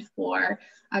stand for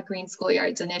a Green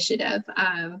Schoolyards initiative.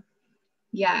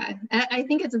 Yeah, I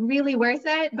think it's really worth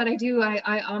it, but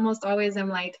I almost always am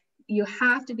like, you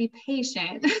have to be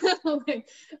patient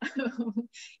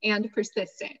and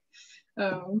persistent,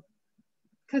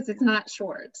 because it's not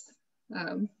short,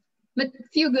 but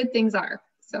few good things are,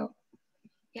 so.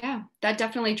 Yeah, that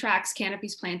definitely tracks.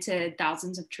 Canopy's planted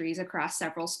thousands of trees across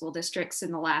several school districts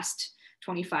in the last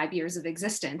 25 years of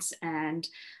existence. And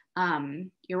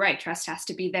you're right, trust has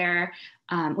to be there.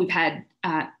 We've had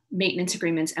maintenance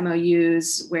agreements,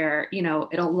 MOUs, where, you know,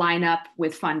 it'll line up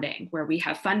with funding, where we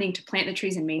have funding to plant the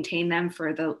trees and maintain them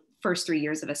for the first 3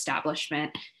 years of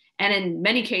establishment. And in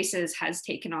many cases has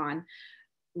taken on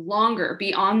longer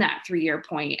beyond that 3-year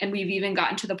point. And we've even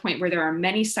gotten to the point where there are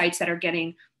many sites that are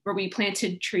where we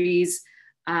planted trees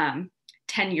 10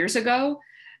 years ago,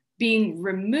 being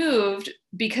removed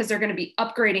because they're going to be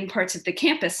upgrading parts of the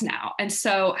campus now. And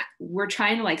so we're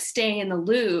trying to like stay in the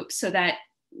loop so that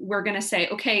we're going to say,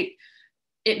 okay,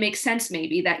 it makes sense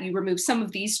maybe that you remove some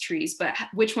of these trees, but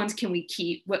which ones can we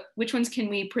keep? Which ones can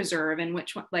we preserve? And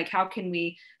how can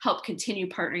we help continue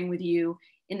partnering with you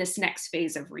in this next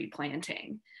phase of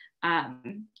replanting?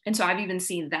 And so I've even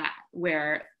seen that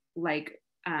where like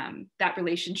that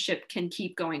relationship can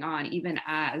keep going on even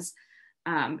as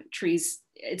trees,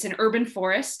 it's an urban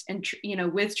forest, and you know,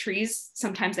 with trees,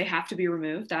 sometimes they have to be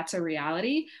removed. That's a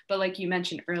reality. But like you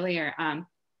mentioned earlier,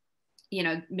 you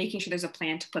know, making sure there's a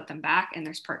plan to put them back and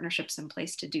there's partnerships in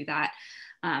place to do that,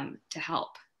 to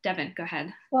help. Devin, go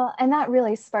ahead. Well, and that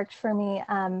really sparked for me,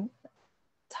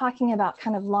 talking about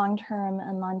kind of long-term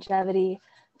and longevity,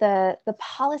 the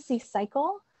policy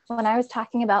cycle. When I was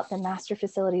talking about the master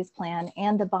facilities plan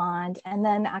and the bond, and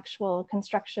then actual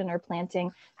construction or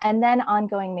planting, and then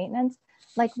ongoing maintenance,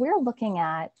 like we're looking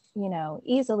at, you know,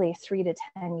 easily 3 to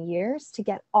 10 years to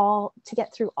get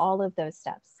through all of those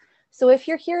steps. So if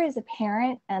you're here as a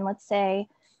parent, and let's say,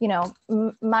 you know,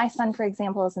 my son, for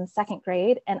example, is in 2nd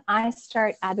grade, and I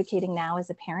start advocating now as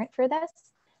a parent for this,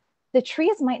 the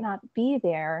trees might not be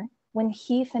there when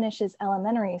he finishes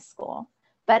elementary school,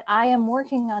 but I am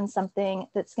working on something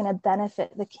that's going to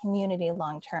benefit the community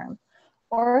long term.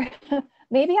 Or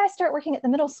maybe I start working at the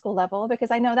middle school level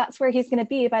because I know that's where he's going to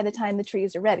be by the time the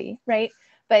trees are ready, right?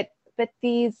 But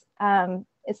these,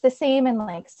 it's the same in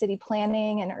like city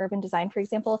planning and urban design, for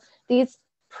example. These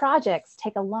projects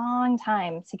take a long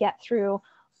time to get through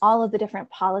all of the different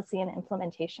policy and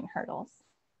implementation hurdles.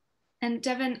 And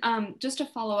Devin, just to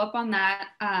follow up on that,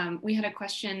 we had a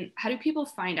question: how do people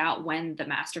find out when the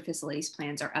master facilities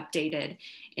plans are updated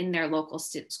in their local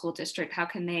school district? How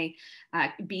can they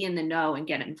be in the know and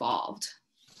get involved?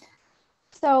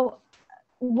 So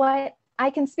what I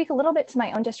can speak a little bit to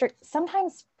my own district.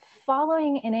 Sometimes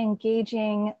following and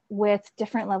engaging with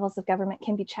different levels of government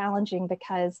can be challenging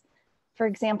because, for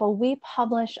example, we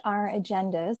publish our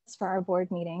agendas for our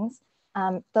board meetings.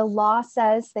 The law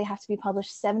says they have to be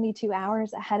published 72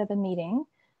 hours ahead of a meeting.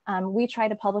 We try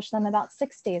to publish them about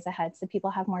 6 days ahead so people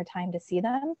have more time to see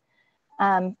them.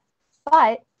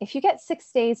 But if you get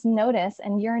 6 days notice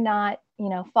and you're not,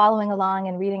 following along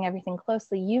and reading everything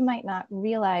closely, you might not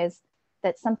realize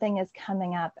that something is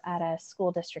coming up at a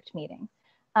school district meeting.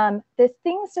 The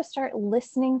things to start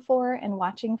listening for and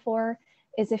watching for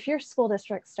is if your school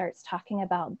district starts talking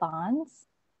about bonds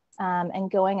and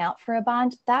going out for a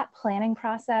bond. That planning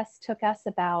process took us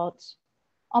about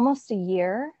almost a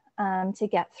year to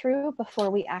get through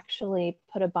before we actually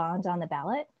put a bond on the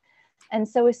ballot. And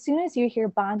so as soon as you hear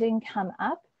bonding come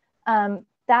up,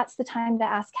 that's the time to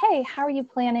ask, hey, how are you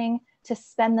planning to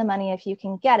spend the money if you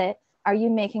can get it? Are you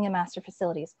making a master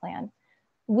facilities plan?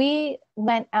 We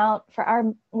went out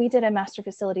we did a master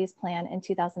facilities plan in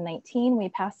 2019. We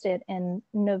passed it in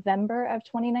November of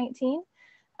 2019.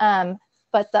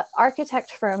 But the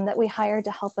architect firm that we hired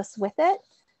to help us with it,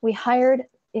 we hired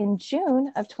in June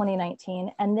of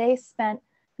 2019, and they spent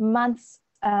months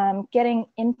getting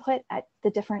input at the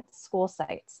different school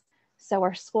sites. So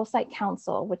our school site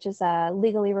council, which is a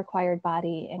legally required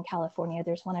body in California,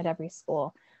 there's one at every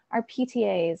school, our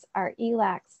PTAs, our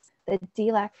ELACs, the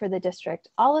DLAC for the district,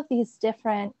 all of these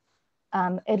different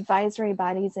advisory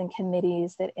bodies and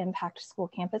committees that impact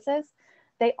school campuses,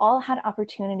 they all had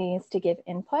opportunities to give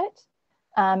input.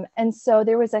 And so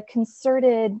there was a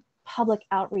concerted public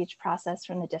outreach process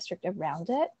from the district around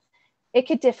it. It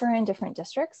could differ in different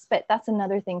districts, but that's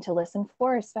another thing to listen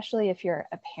for, especially if you're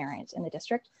a parent in the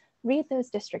district. Read those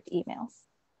district emails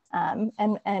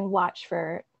and watch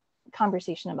for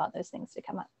conversation about those things to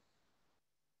come up.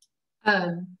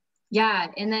 Yeah,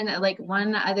 and then like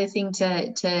one other thing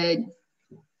to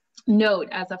note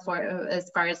as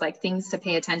far as like things to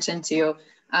pay attention to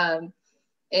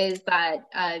is that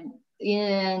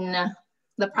in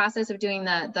the process of doing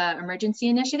the emergency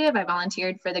initiative, I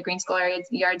volunteered for the Green School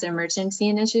Yards Emergency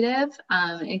Initiative.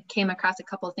 It came across a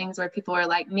couple of things where people were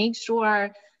like, make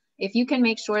sure, if you can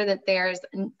make sure that there's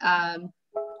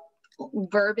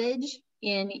verbiage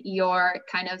in your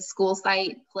kind of school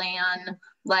site plan,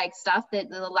 like stuff that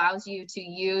allows you to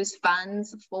use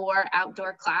funds for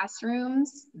outdoor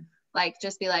classrooms, like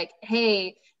just be like,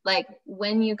 hey, like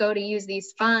when you go to use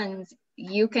these funds,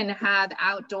 you can have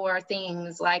outdoor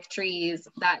things like trees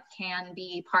that can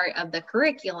be part of the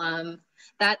curriculum.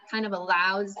 That kind of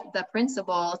allows the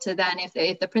principal to then,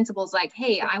 if the principal's like,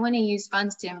 hey, I want to use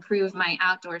funds to improve my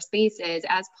outdoor spaces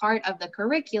as part of the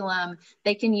curriculum,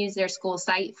 they can use their school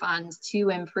site funds to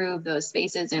improve those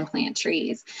spaces and plant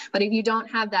trees. But if you don't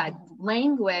have that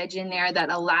language in there that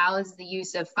allows the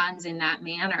use of funds in that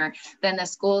manner, then the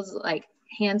school's like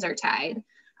hands are tied.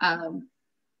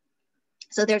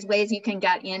 So there's ways you can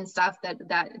get in stuff that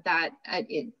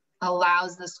it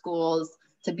allows the schools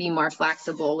to be more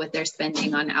flexible with their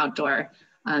spending on outdoor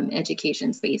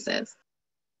education spaces.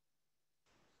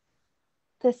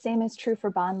 The same is true for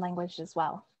bond language as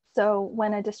well. So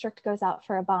when a district goes out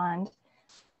for a bond,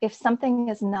 if something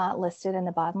is not listed in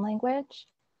the bond language,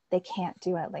 they can't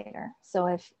do it later.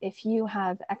 So if you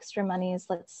have extra monies,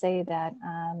 let's say that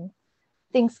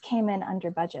things came in under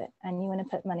budget and you want to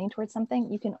put money towards something,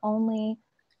 you can only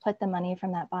put the money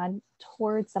from that bond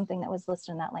towards something that was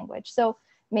listed in that language. So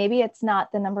maybe it's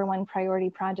not the #1 priority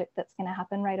project that's going to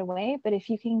happen right away, but if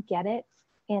you can get it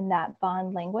in that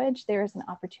bond language, there's an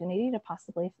opportunity to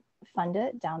possibly fund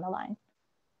it down the line.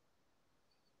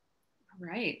 All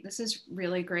right, this is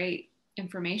really great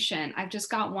information. I've just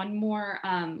got one more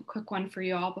quick one for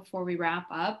you all before we wrap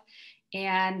up.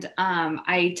 And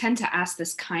I tend to ask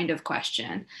this kind of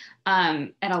question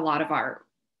at a lot of our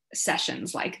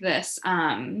sessions like this.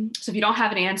 So if you don't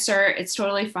have an answer, it's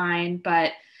totally fine,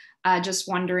 but just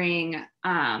wondering,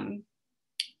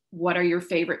 what are your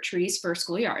favorite trees for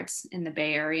schoolyards in the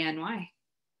Bay Area and why?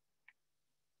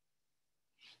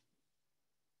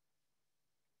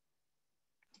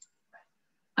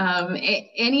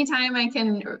 Anytime I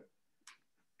can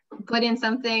put in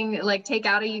something like take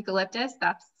out a eucalyptus,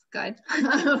 that's good.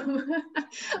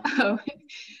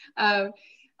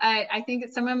 I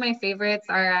think some of my favorites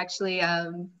are actually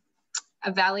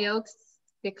valley oaks,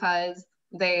 because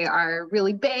they are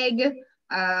really big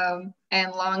and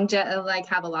like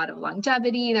have a lot of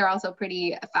longevity. They're also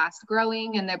pretty fast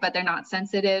growing, and but they're not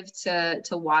sensitive to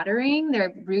watering.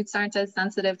 Their roots aren't as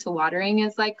sensitive to watering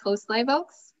as like coast live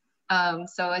oaks.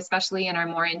 So especially in our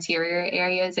more interior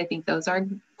areas, I think those are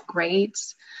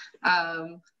great.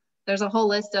 There's a whole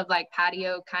list of like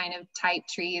patio kind of type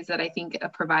trees that I think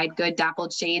provide good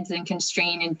dappled shades in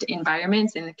constrained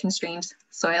environments and constrained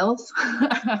soils.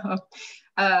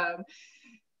 A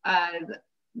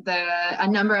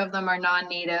number of them are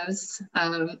non-natives.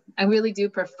 I really do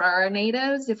prefer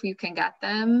natives if you can get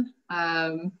them.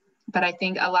 But I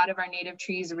think a lot of our native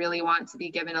trees really want to be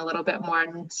given a little bit more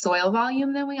soil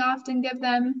volume than we often give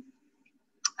them.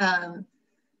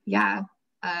 Yeah,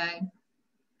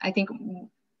 I think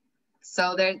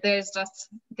so. There's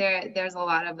a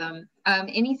lot of them.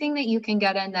 Anything that you can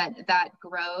get in that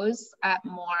grows at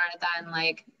more than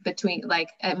like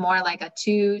at more like a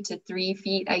 2 to 3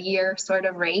 feet a year sort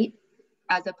of rate,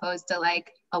 as opposed to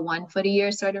like a 1 foot a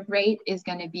year sort of rate, is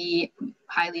going to be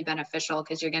highly beneficial,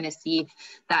 because you're going to see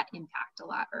that impact a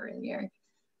lot earlier.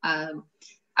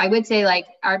 I would say like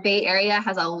our Bay Area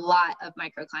has a lot of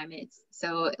microclimates.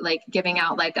 So like giving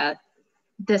out like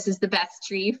this is the best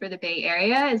tree for the Bay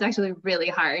Area is actually really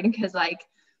hard, because like,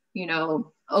 you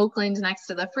know, Oakland next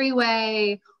to the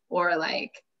freeway or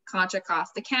like Contra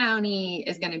Costa County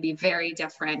is going to be very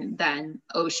different than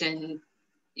ocean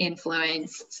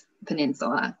influenced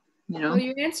peninsula, you know? Well,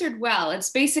 you answered well. It's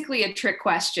basically a trick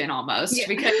question almost, yeah.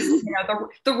 Because you know,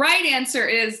 the right answer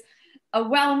is a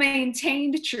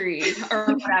well-maintained tree or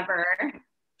whatever.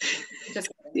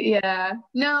 Just yeah.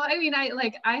 No, I mean,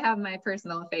 I have my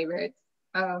personal favorites.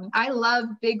 I love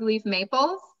big leaf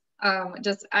maples.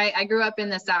 I grew up in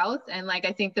the South, and like,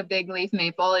 I think the big leaf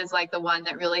maple is like the one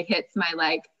that really hits my,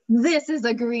 like, this is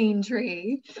a green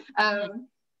tree.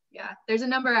 Yeah, there's a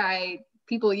number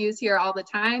people use here all the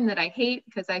time that I hate,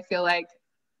 because I feel like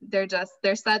they're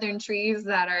southern trees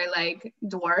that are like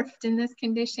dwarfed in this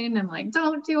condition. I'm like,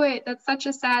 don't do it. That's such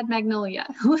a sad magnolia.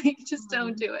 Like, just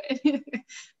don't do it.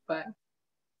 But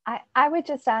I would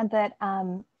just add that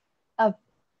of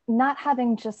not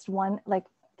having just one, like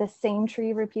the same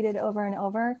tree repeated over and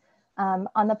over.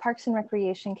 On the Parks and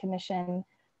Recreation Commission,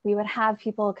 we would have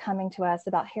people coming to us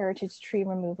about heritage tree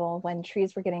removal when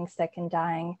trees were getting sick and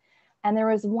dying. And there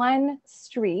was one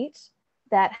street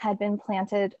that had been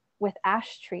planted with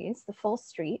ash trees, the full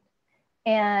street.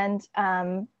 And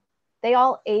they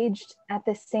all aged at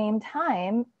the same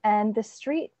time, and the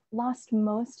street lost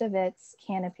most of its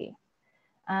canopy.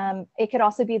 It could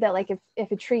also be that, like,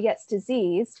 if a tree gets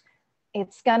diseased,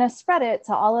 it's gonna spread it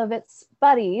to all of its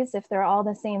buddies if they're all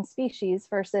the same species,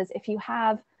 versus if you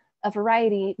have a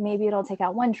variety, maybe it'll take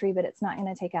out one tree, but it's not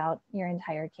gonna take out your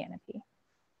entire canopy.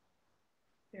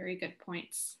 very good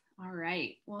points. All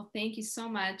right. Well, thank you so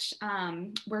much.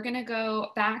 We're going to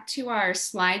go back to our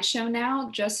slideshow now,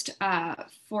 just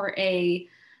for a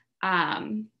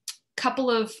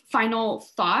couple of final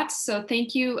thoughts. So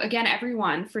thank you again,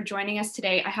 everyone, for joining us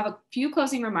today. I have a few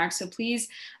closing remarks, so please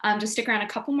just stick around a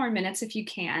couple more minutes if you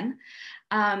can.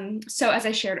 So as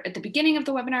I shared at the beginning of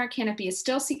the webinar, Canopy is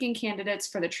still seeking candidates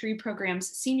for the tree program's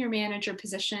senior manager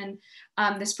position.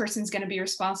 This person is going to be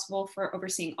responsible for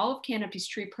overseeing all of Canopy's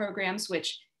tree programs,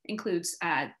 which includes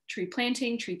tree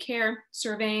planting, tree care,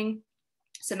 surveying,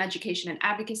 some education and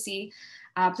advocacy.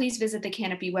 Please visit the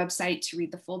Canopy website to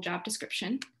read the full job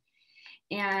description.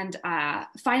 And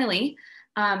finally,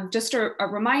 just a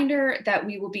reminder that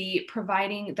we will be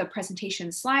providing the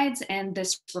presentation slides and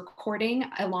this recording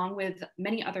along with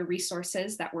many other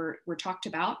resources that were talked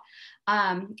about.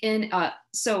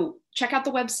 So check out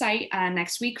the website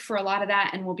next week for a lot of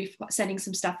that, and we'll be sending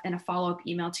some stuff in a follow-up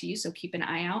email to you, so keep an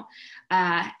eye out.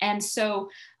 And so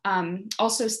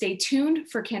also stay tuned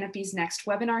for Canopy's next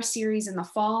webinar series in the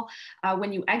fall.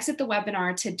 When you exit the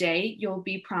webinar today, you'll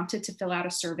be prompted to fill out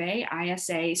a survey.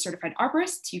 ISA certified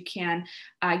arborists, you can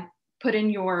put in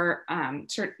your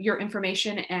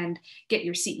information and get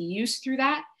your CEUs through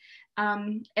that.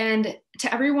 And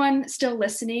to everyone still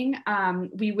listening,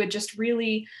 we would just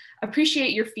really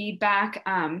appreciate your feedback.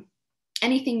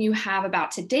 anything you have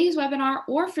about today's webinar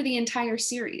or for the entire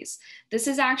series. This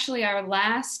is actually our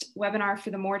last webinar for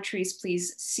the More Trees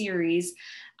Please series.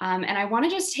 And I want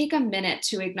to just take a minute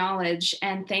to acknowledge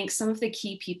and thank some of the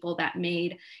key people that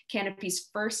made Canopy's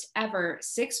first ever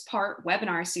 6-part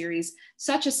webinar series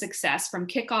such a success from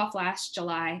kickoff last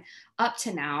July up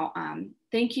to now.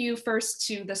 Thank you first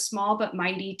to the small but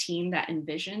mighty team that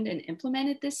envisioned and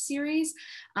implemented this series.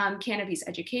 Canopy's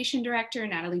Education Director,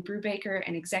 Natalie Brubaker,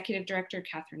 and Executive Director,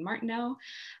 Catherine Martineau,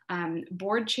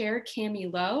 Board Chair,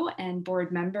 Cami Lowe, and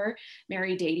Board Member,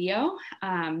 Mary Dadio,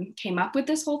 came up with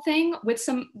this whole thing with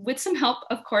some help,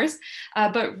 of course,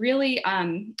 but really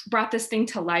brought this thing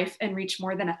to life and reached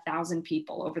more than 1,000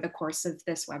 people over the course of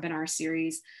this webinar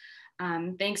series.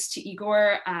 Thanks to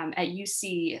Igor at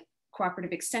UC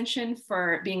Cooperative Extension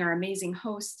for being our amazing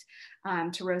host,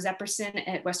 to Rose Epperson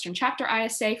at Western Chapter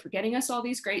ISA for getting us all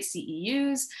these great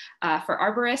CEUs, for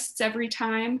arborists every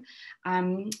time,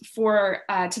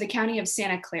 to the County of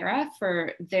Santa Clara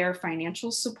for their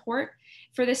financial support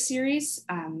for this series,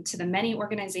 to the many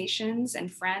organizations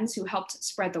and friends who helped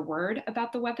spread the word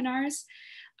about the webinars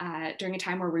during a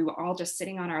time where we were all just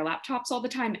sitting on our laptops all the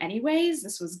time anyways.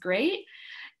 This was great.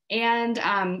 And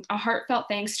a heartfelt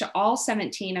thanks to all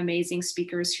 17 amazing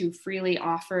speakers who freely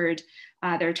offered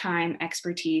their time,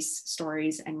 expertise,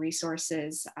 stories, and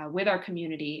resources with our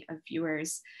community of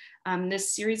viewers.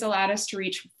 This series allowed us to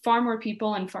reach far more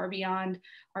people and far beyond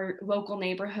our local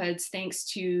neighborhoods thanks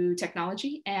to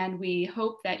technology. And we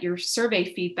hope that your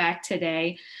survey feedback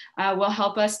today will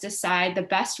help us decide the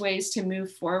best ways to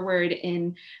move forward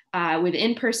with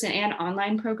in-person and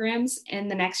online programs in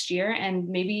the next year, and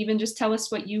maybe even just tell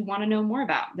us what you want to know more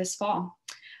about this fall.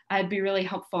 It'd be really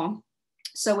helpful.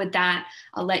 So with that,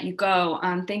 I'll let you go.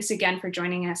 Thanks again for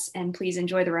joining us, and please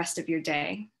enjoy the rest of your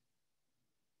day.